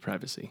people's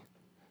privacy.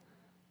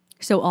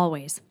 So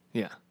always.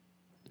 Yeah.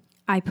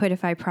 I put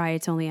if I pry,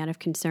 it's only out of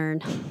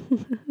concern.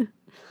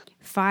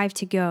 5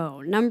 to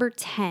go. Number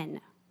 10.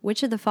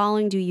 Which of the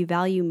following do you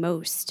value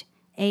most?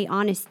 A,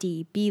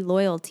 honesty. B,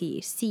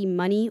 loyalty. C,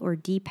 money. Or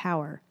D,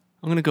 power.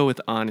 I'm going to go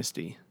with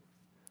honesty.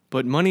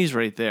 But money's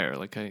right there.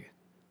 Like, I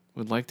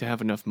would like to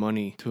have enough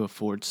money to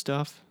afford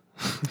stuff.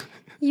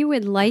 You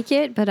would like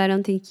it, but I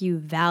don't think you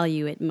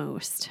value it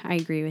most. I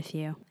agree with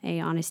you. A,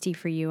 honesty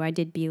for you. I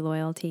did B,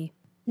 loyalty.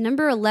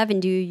 Number 11,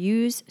 do you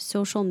use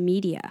social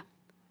media?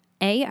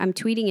 A, I'm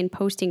tweeting and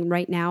posting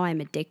right now.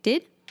 I'm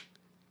addicted.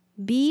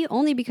 B,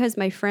 only because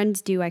my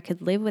friends do. I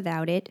could live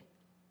without it.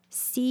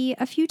 C,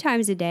 a few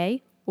times a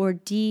day. Or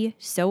D,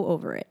 so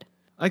over it.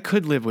 I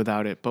could live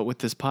without it, but with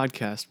this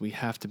podcast, we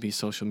have to be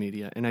social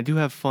media. And I do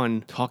have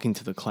fun talking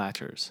to the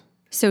Clatchers.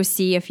 So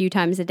C, a few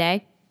times a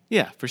day?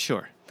 Yeah, for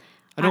sure.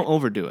 I don't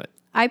overdo it.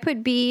 I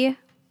put B,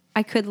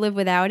 I could live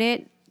without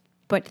it,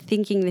 but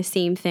thinking the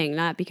same thing.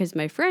 Not because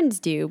my friends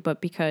do,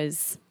 but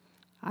because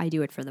I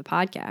do it for the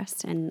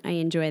podcast, and I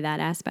enjoy that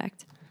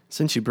aspect.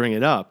 Since you bring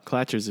it up,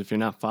 Clatchers, if you're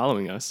not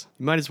following us,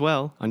 you might as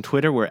well. On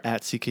Twitter, we're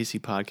at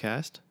CKC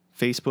Podcast.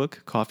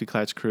 Facebook, Coffee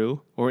Clatch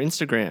Crew. Or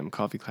Instagram,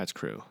 Coffee Clatch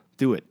Crew.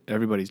 Do it.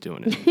 Everybody's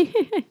doing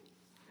it.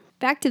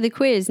 Back to the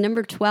quiz,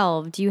 number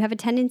 12. Do you have a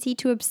tendency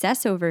to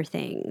obsess over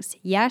things?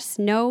 Yes,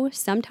 no,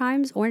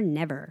 sometimes, or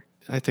never?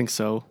 I think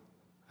so.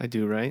 I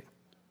do, right?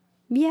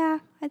 Yeah,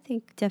 I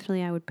think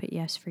definitely I would put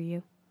yes for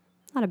you.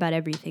 Not about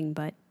everything,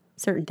 but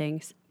certain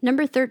things.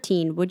 Number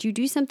 13. Would you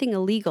do something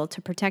illegal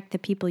to protect the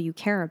people you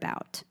care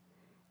about?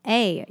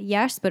 A,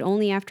 yes, but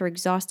only after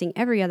exhausting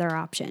every other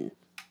option.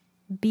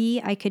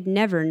 B, I could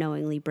never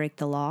knowingly break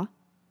the law.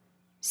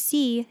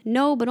 C,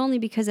 no, but only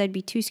because I'd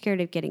be too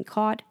scared of getting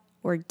caught.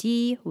 Or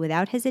D,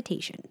 without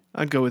hesitation.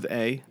 I'd go with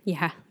A.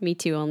 Yeah, me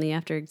too, only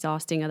after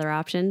exhausting other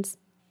options.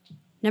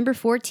 Number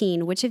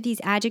 14, which of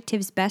these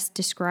adjectives best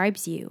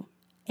describes you?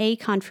 A,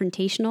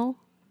 confrontational,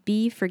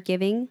 B,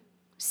 forgiving,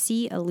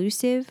 C,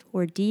 elusive,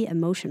 or D,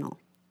 emotional?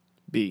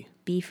 B.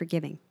 B,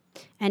 forgiving.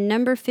 And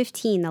number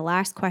 15, the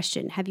last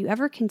question. Have you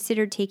ever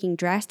considered taking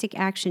drastic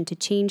action to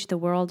change the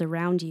world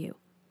around you?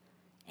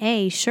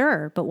 A,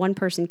 sure, but one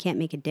person can't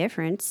make a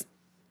difference.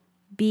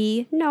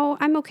 B, no,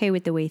 I'm okay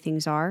with the way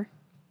things are.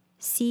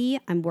 C,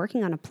 I'm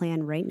working on a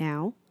plan right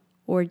now.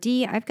 Or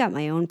D, I've got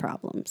my own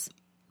problems.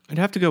 I'd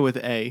have to go with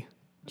A.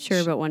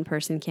 Sure, but one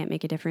person can't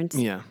make a difference.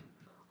 Yeah.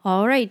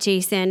 All right,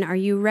 Jason, are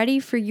you ready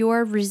for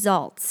your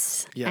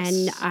results? Yes.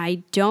 And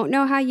I don't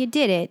know how you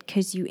did it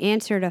because you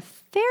answered a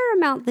fair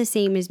amount the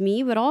same as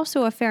me, but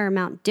also a fair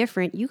amount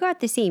different. You got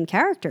the same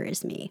character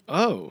as me,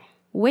 Oh,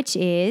 which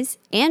is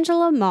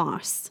Angela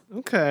Moss.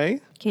 okay.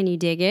 Can you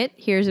dig it?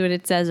 Here's what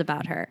it says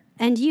about her.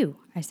 And you,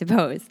 I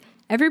suppose.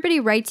 Everybody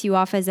writes you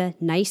off as a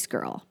nice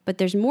girl, but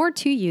there's more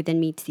to you than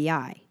meets the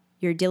eye.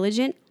 You're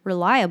diligent,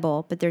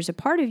 reliable, but there's a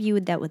part of you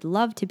that would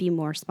love to be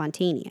more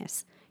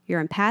spontaneous. You're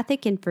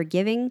empathic and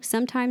forgiving,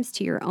 sometimes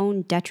to your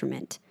own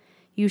detriment.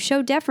 You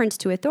show deference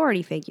to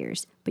authority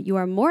figures, but you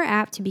are more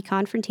apt to be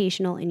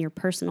confrontational in your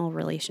personal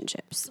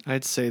relationships.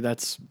 I'd say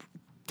that's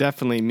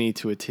definitely me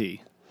to a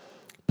T.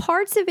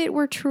 Parts of it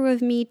were true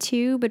of me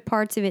too, but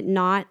parts of it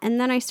not. And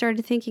then I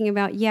started thinking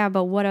about, yeah,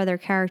 but what other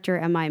character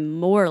am I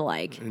more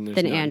like And there's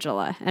than none.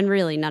 Angela? And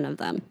really none of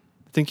them.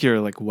 I think you're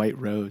like White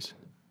Rose.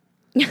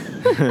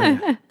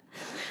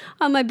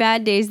 On my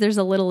bad days, there's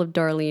a little of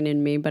Darlene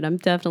in me, but I'm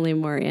definitely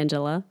more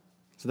Angela.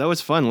 So that was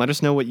fun. Let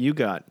us know what you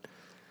got.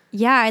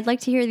 Yeah, I'd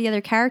like to hear the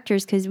other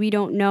characters because we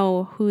don't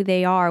know who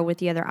they are, what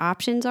the other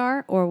options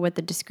are, or what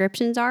the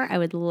descriptions are. I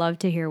would love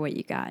to hear what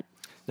you got.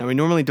 Now, we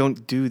normally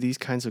don't do these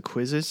kinds of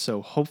quizzes,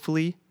 so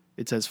hopefully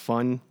it's as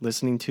fun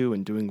listening to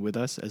and doing with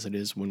us as it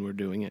is when we're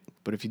doing it.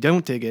 But if you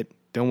don't dig it,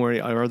 don't worry,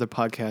 our other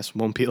podcasts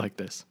won't be like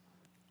this.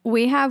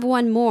 We have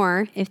one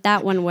more. If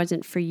that one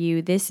wasn't for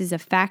you, this is a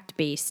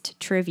fact-based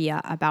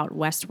trivia about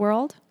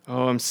Westworld.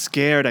 Oh, I'm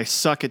scared. I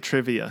suck at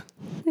trivia.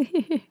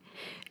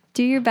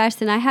 Do your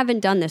best, and I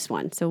haven't done this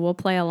one, so we'll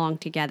play along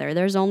together.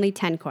 There's only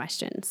 10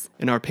 questions.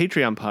 In our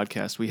Patreon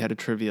podcast, we had a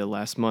trivia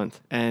last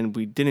month, and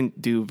we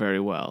didn't do very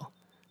well.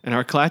 And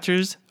our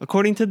Clatchers,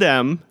 according to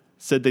them,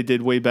 said they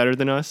did way better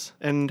than us,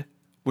 and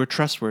we're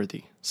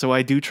trustworthy. So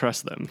I do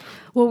trust them.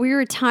 Well, we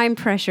were time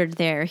pressured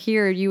there.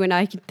 Here, you and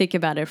I can think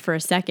about it for a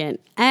second.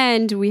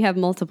 And we have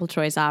multiple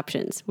choice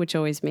options, which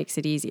always makes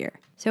it easier.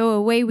 So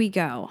away we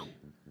go.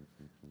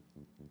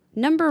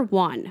 Number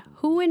 1,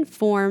 who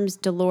informs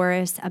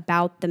Dolores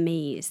about the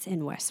maze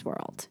in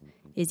Westworld?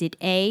 Is it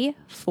A,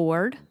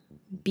 Ford,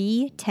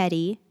 B,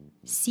 Teddy,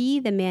 C,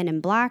 the man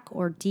in black,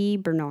 or D,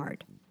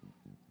 Bernard?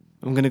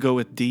 I'm going to go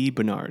with D,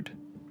 Bernard.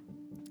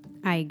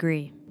 I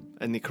agree.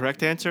 And the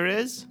correct answer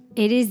is?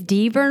 It is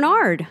D,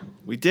 Bernard.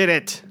 We did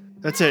it.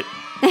 That's it.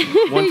 1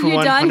 for You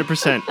 1, done?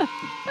 100%.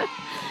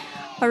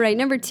 All right,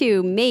 number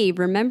 2, Maeve,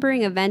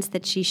 remembering events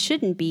that she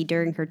shouldn't be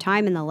during her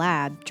time in the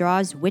lab,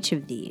 draws which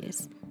of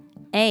these?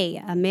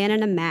 A, a man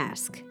in a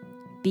mask.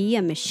 B,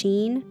 a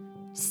machine.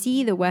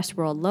 C, the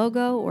Westworld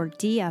logo. Or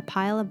D, a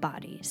pile of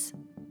bodies.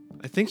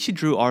 I think she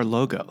drew our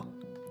logo.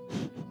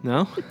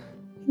 No?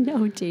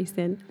 No,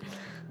 Jason.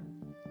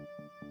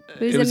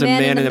 It was a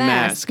man in a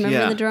mask, Remember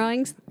yeah. the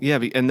drawings? Yeah,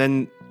 and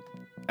then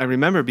I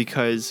remember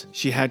because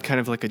she had kind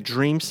of like a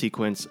dream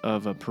sequence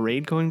of a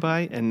parade going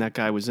by, and that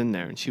guy was in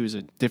there, and she was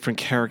a different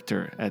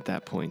character at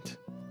that point.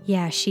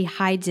 Yeah, she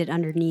hides it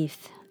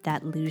underneath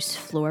that loose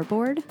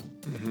floorboard.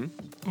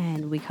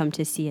 And we come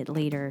to see it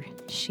later.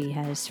 She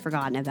has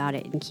forgotten about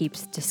it and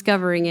keeps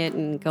discovering it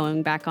and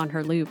going back on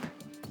her loop.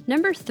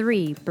 Number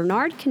 3,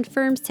 Bernard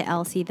confirms to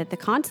Elsie that the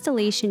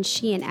constellation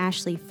she and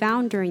Ashley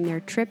found during their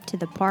trip to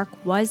the park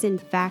was in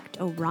fact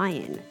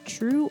Orion.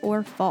 True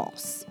or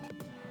false?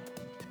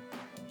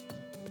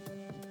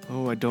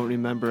 Oh, I don't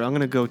remember. I'm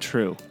going to go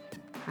true.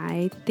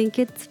 I think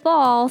it's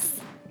false.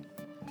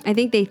 I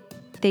think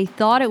they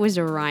thought it was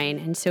Orion,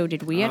 and so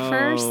did we at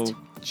first.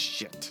 Oh,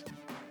 shit.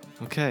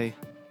 Okay.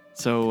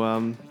 So,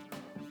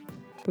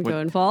 We're what-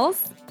 going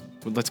false?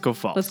 let's go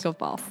false. Let's go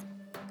false.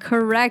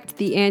 Correct.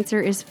 The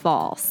answer is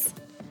false.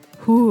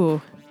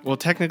 Whew. Well,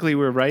 technically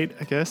we're right,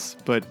 I guess,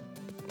 but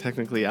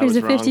technically I There's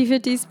was a wrong.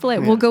 50-50 split.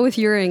 Yeah. We'll go with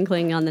your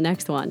inkling on the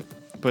next one.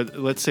 But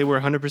let's say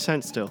we're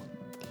 100% still.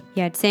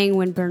 Yeah, it's saying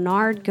when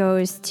Bernard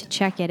goes to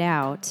check it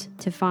out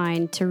to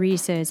find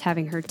Teresa is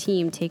having her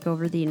team take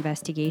over the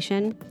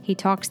investigation, he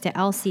talks to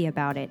Elsie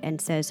about it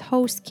and says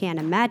hosts can't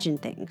imagine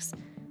things,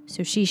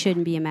 so she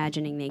shouldn't be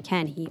imagining they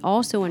can. He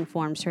also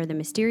informs her the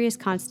mysterious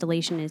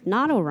constellation is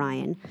not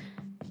Orion,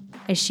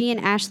 as she and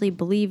Ashley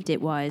believed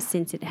it was,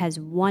 since it has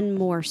one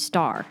more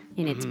star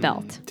in its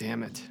belt.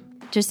 Damn it.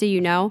 Just so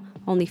you know,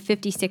 only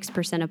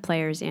 56% of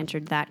players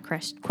answered that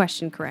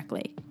question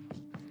correctly.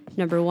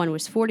 Number 1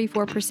 was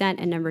 44%,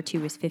 and number 2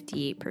 was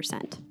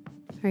 58%.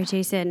 All right,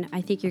 Jason, I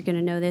think you're going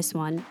to know this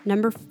one.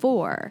 Number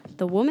 4,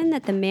 the woman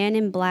that the man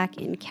in black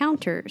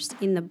encounters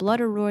in the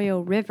Blood Arroyo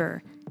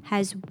River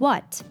has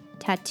what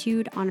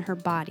tattooed on her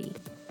body?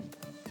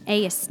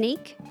 A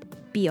snake,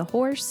 B, a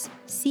horse,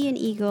 C, an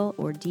eagle,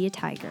 or D, a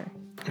tiger?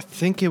 I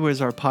think it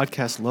was our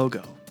podcast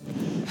logo.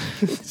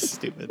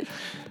 Stupid.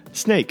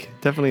 Snake.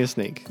 Definitely a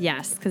snake.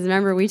 Yes, because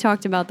remember we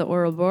talked about the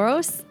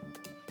Ouroboros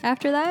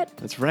after that?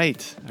 That's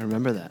right. I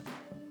remember that.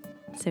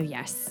 So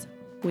yes,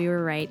 we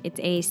were right. It's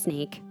a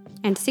snake.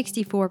 And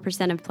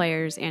 64% of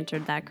players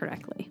answered that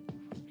correctly.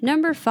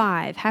 Number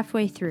 5,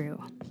 halfway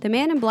through. The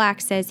man in black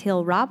says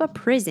he'll rob a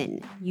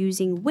prison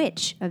using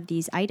which of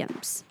these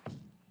items?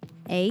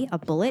 A, a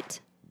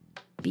bullet,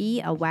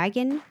 B, a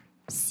wagon,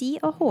 C,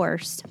 a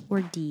horse,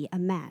 or D, a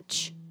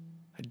match?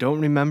 I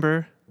don't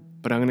remember,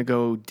 but I'm going to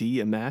go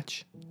D, a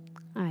match.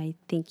 I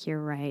think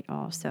you're right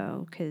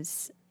also,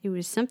 because it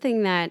was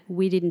something that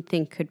we didn't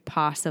think could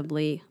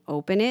possibly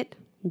open it.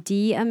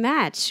 D, a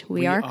match.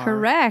 We are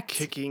correct.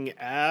 Kicking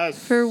ass.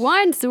 For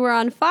once, we're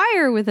on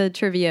fire with a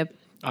trivia.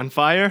 On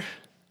fire?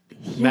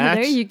 Match?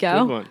 There you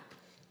go. Good one.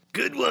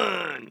 Good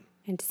one.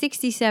 And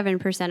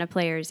 67% of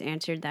players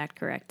answered that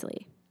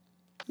correctly.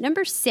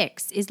 Number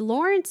 6, is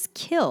Lawrence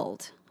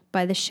killed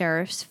by the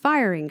sheriff's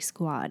firing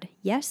squad?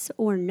 Yes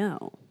or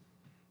no?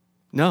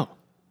 No.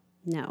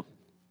 No.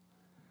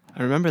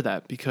 I remember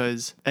that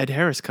because Ed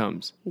Harris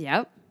comes.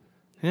 Yep.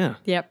 Yeah.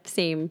 Yep,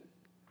 same.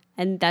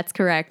 And that's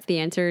correct. The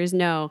answer is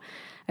no.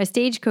 A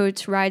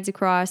stagecoach rides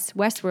across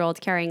Westworld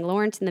carrying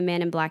Lawrence and the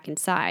man in black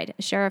inside.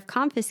 A sheriff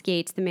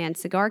confiscates the man's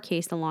cigar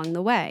case along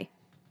the way.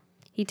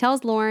 He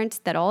tells Lawrence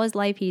that all his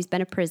life he's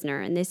been a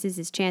prisoner, and this is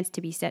his chance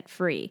to be set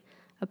free.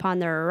 Upon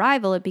their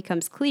arrival, it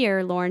becomes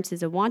clear Lawrence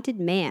is a wanted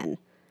man.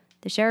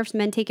 The sheriff's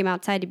men take him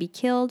outside to be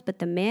killed, but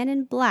the man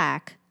in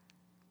black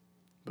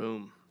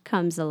Boom.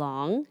 comes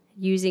along.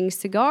 Using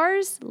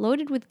cigars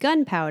loaded with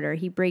gunpowder,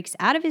 he breaks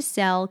out of his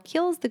cell,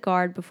 kills the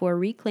guard before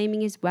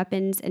reclaiming his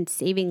weapons and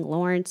saving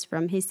Lawrence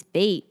from his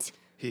fate.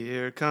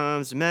 Here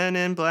comes Men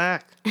in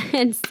Black.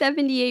 And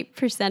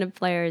 78% of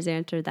players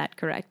answered that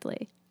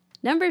correctly.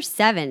 Number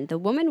 7, the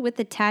woman with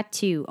the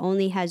tattoo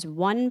only has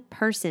one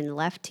person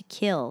left to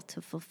kill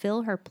to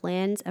fulfill her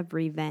plans of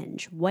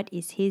revenge. What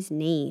is his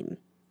name?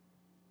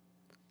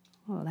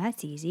 Oh,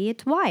 that's easy.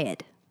 It's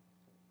Wyatt.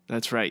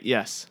 That's right.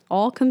 Yes.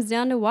 All comes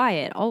down to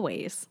Wyatt,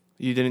 always.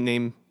 You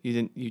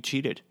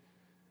cheated.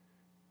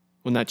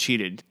 Well, not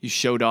cheated. You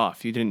showed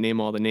off. You didn't name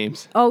all the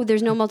names. Oh,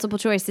 there's no multiple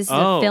choice. This is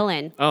a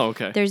fill-in. Oh,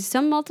 okay. There's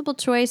some multiple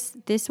choice.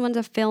 This one's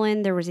a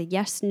fill-in. There was a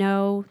yes,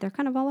 no. They're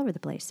kind of all over the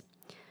place.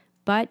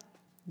 But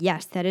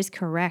yes, that is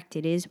correct.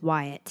 It is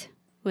Wyatt.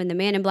 When the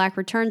man in black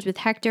returns with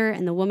Hector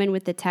and the woman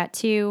with the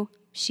tattoo,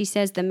 she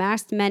says the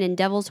masked men in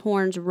devil's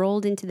horns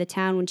rolled into the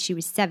town when she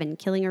was 7,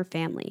 killing her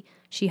family.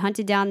 She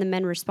hunted down the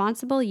men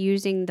responsible,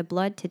 using the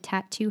blood to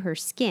tattoo her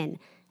skin.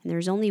 And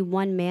there's only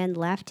one man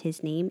left.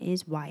 His name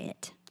is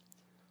Wyatt.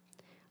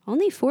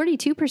 Only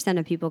 42%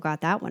 of people got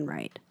that one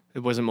right. It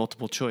wasn't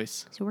multiple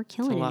choice. So we're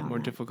killing it. It's a lot on more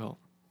that. difficult.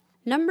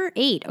 Number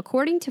 8,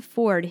 according to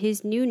Ford,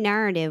 his new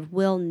narrative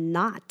will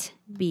not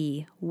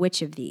be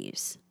which of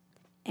these?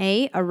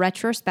 A, a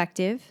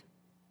retrospective,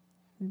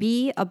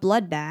 B, a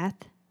bloodbath,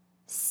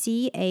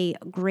 C, a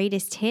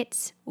greatest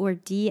hits, or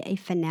D, a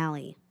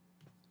finale?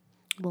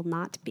 Will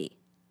not be.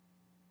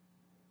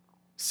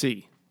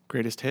 C,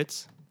 greatest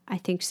hits. I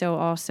think so.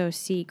 Also,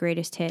 C,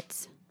 greatest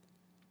hits.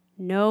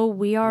 No,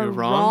 we are You're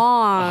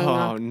wrong.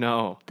 Oh,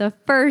 no. The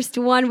first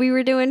one, we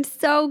were doing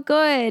so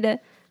good.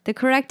 The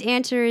correct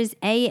answer is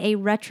A, a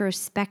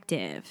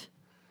retrospective.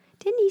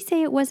 Didn't he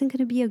say it wasn't going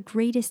to be a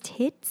greatest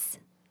hits?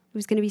 It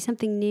was going to be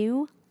something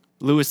new?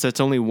 Lewis, that's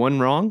only one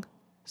wrong,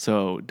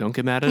 so don't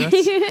get mad at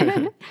us.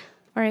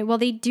 All right, well,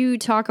 they do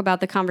talk about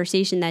the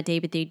conversation that day,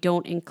 but they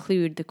don't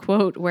include the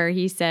quote where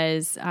he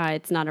says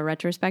it's not a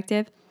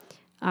retrospective.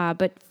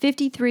 But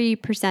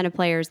 53% of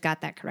players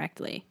got that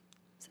correctly.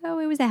 So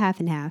it was a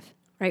half and half.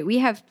 All right, we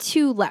have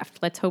 2 left.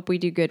 Let's hope we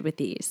do good with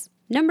these.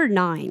 Number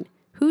 9.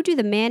 Who do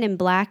the man in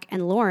black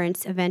and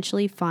Lawrence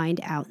eventually find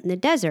out in the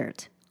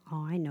desert?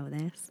 Oh, I know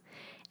this.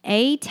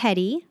 A,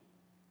 Teddy,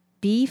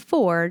 B,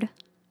 Ford,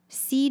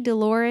 C,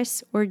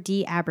 Dolores, or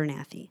D,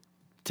 Abernathy?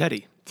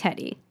 Teddy.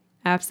 Teddy,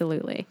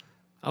 absolutely.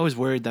 I was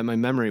worried that my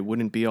memory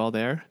wouldn't be all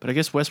there, but I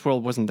guess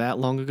Westworld wasn't that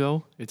long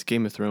ago. It's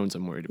Game of Thrones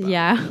I'm worried about.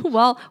 Yeah,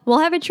 well, we'll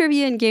have a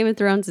trivia in Game of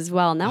Thrones as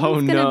well. And that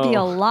one's going to be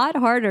a lot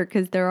harder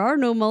because there are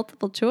no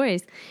multiple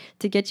choice.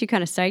 To get you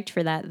kind of psyched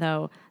for that,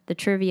 though, the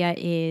trivia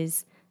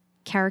is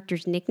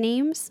characters'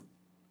 nicknames.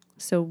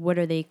 So what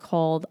are they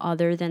called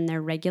other than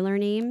their regular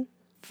name?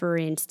 For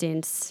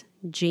instance,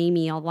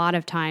 Jamie a lot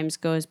of times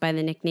goes by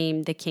the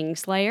nickname the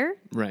Kingslayer.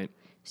 Right.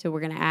 So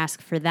we're going to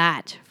ask for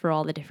that for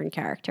all the different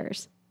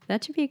characters.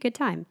 That should be a good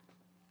time.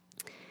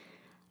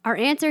 Our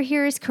answer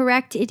here is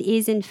correct. It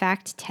is, in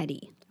fact,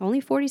 Teddy.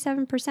 Only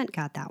 47%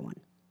 got that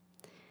one.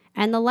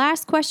 And the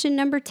last question,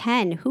 number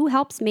 10. Who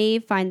helps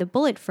Maeve find the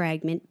bullet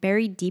fragment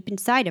buried deep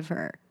inside of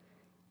her?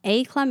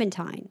 A,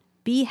 Clementine.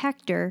 B,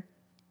 Hector.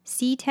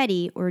 C.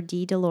 Teddy, or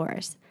D.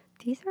 Dolores?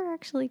 These are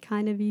actually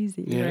kind of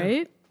easy, Yeah.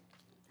 right?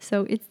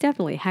 So it's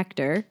definitely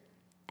Hector.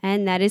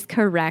 And that is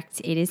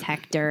correct. It is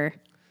Hector.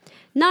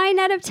 9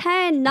 out of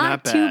 10.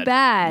 Not too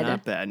bad.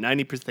 Not bad.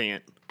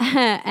 90%.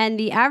 And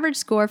the average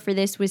score for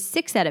this was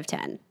 6 out of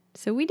 10.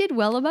 So we did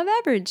well above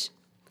average.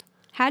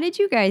 How did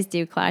you guys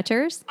do,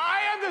 Clatchers? I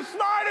am the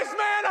smartest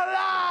man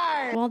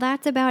alive! Well,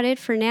 that's about it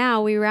for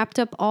now. We wrapped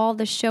up all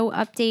the show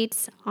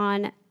updates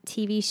on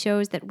TV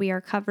shows that we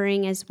are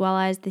covering, as well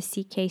as the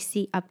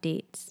CKC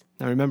updates.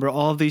 Now remember,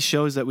 all of these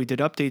shows that we did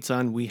updates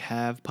on, we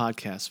have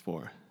podcasts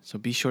for. So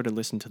be sure to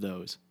listen to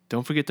those.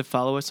 Don't forget to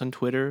follow us on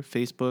Twitter,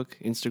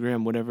 Facebook,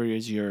 Instagram, whatever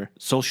is your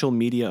social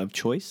media of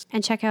choice.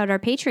 And check out our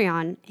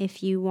Patreon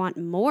if you want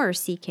more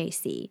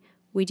CKC.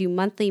 We do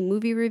monthly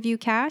movie review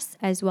casts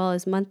as well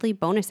as monthly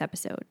bonus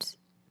episodes.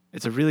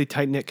 It's a really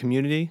tight-knit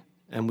community,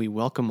 and we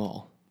welcome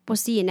all. We'll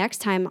see you next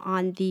time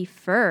on the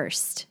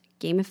first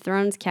Game of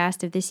Thrones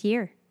cast of this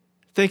year.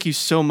 Thank you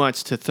so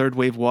much to Third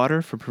Wave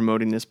Water for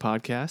promoting this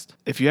podcast.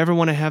 If you ever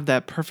want to have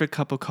that perfect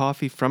cup of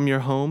coffee from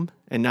your home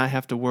and not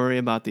have to worry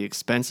about the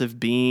expensive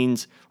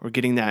beans or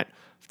getting that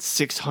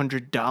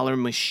 $600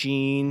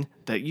 machine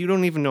that you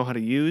don't even know how to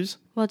use,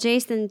 Well,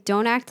 Jason,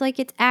 don't act like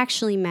it's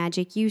actually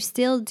magic. You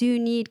still do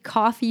need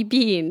coffee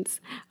beans,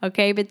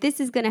 okay? But this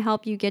is going to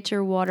help you get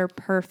your water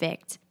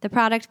perfect. The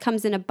product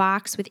comes in a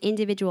box with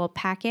individual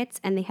packets,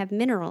 and they have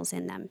minerals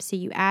in them. So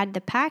you add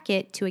the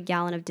packet to a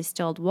gallon of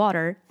distilled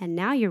water, and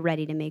now you're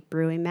ready to make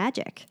brewing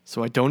magic.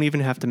 so I don't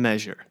even have to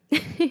measure.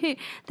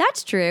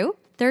 That's true.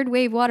 Third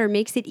Wave Water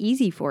makes it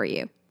easy for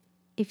you.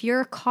 If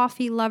you're a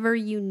coffee lover,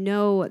 you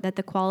know that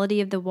the quality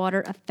of the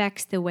water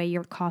affects the way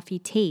your coffee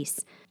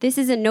tastes. This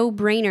is a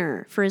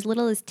no-brainer for as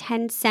little as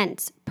 10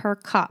 cents per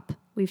cup.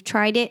 We've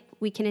tried it.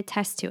 We can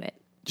attest to it.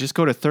 Just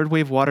go to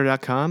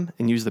thirdwavewater.com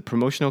and use the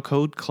promotional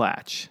code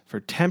CLATCH for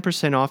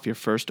 10% off your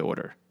first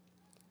order.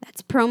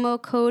 That's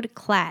promo code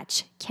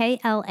CLATCH,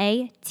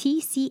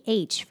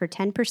 KLATCH, for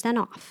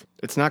 10% off.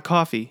 It's not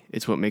coffee,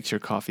 it's what makes your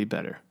coffee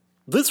better.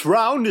 This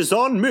round is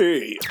on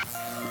me.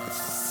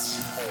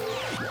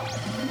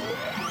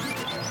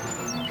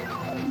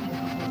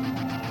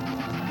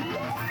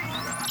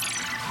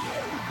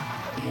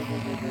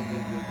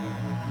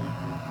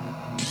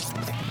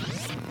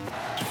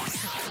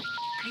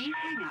 Please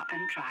hang up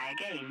and try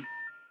again.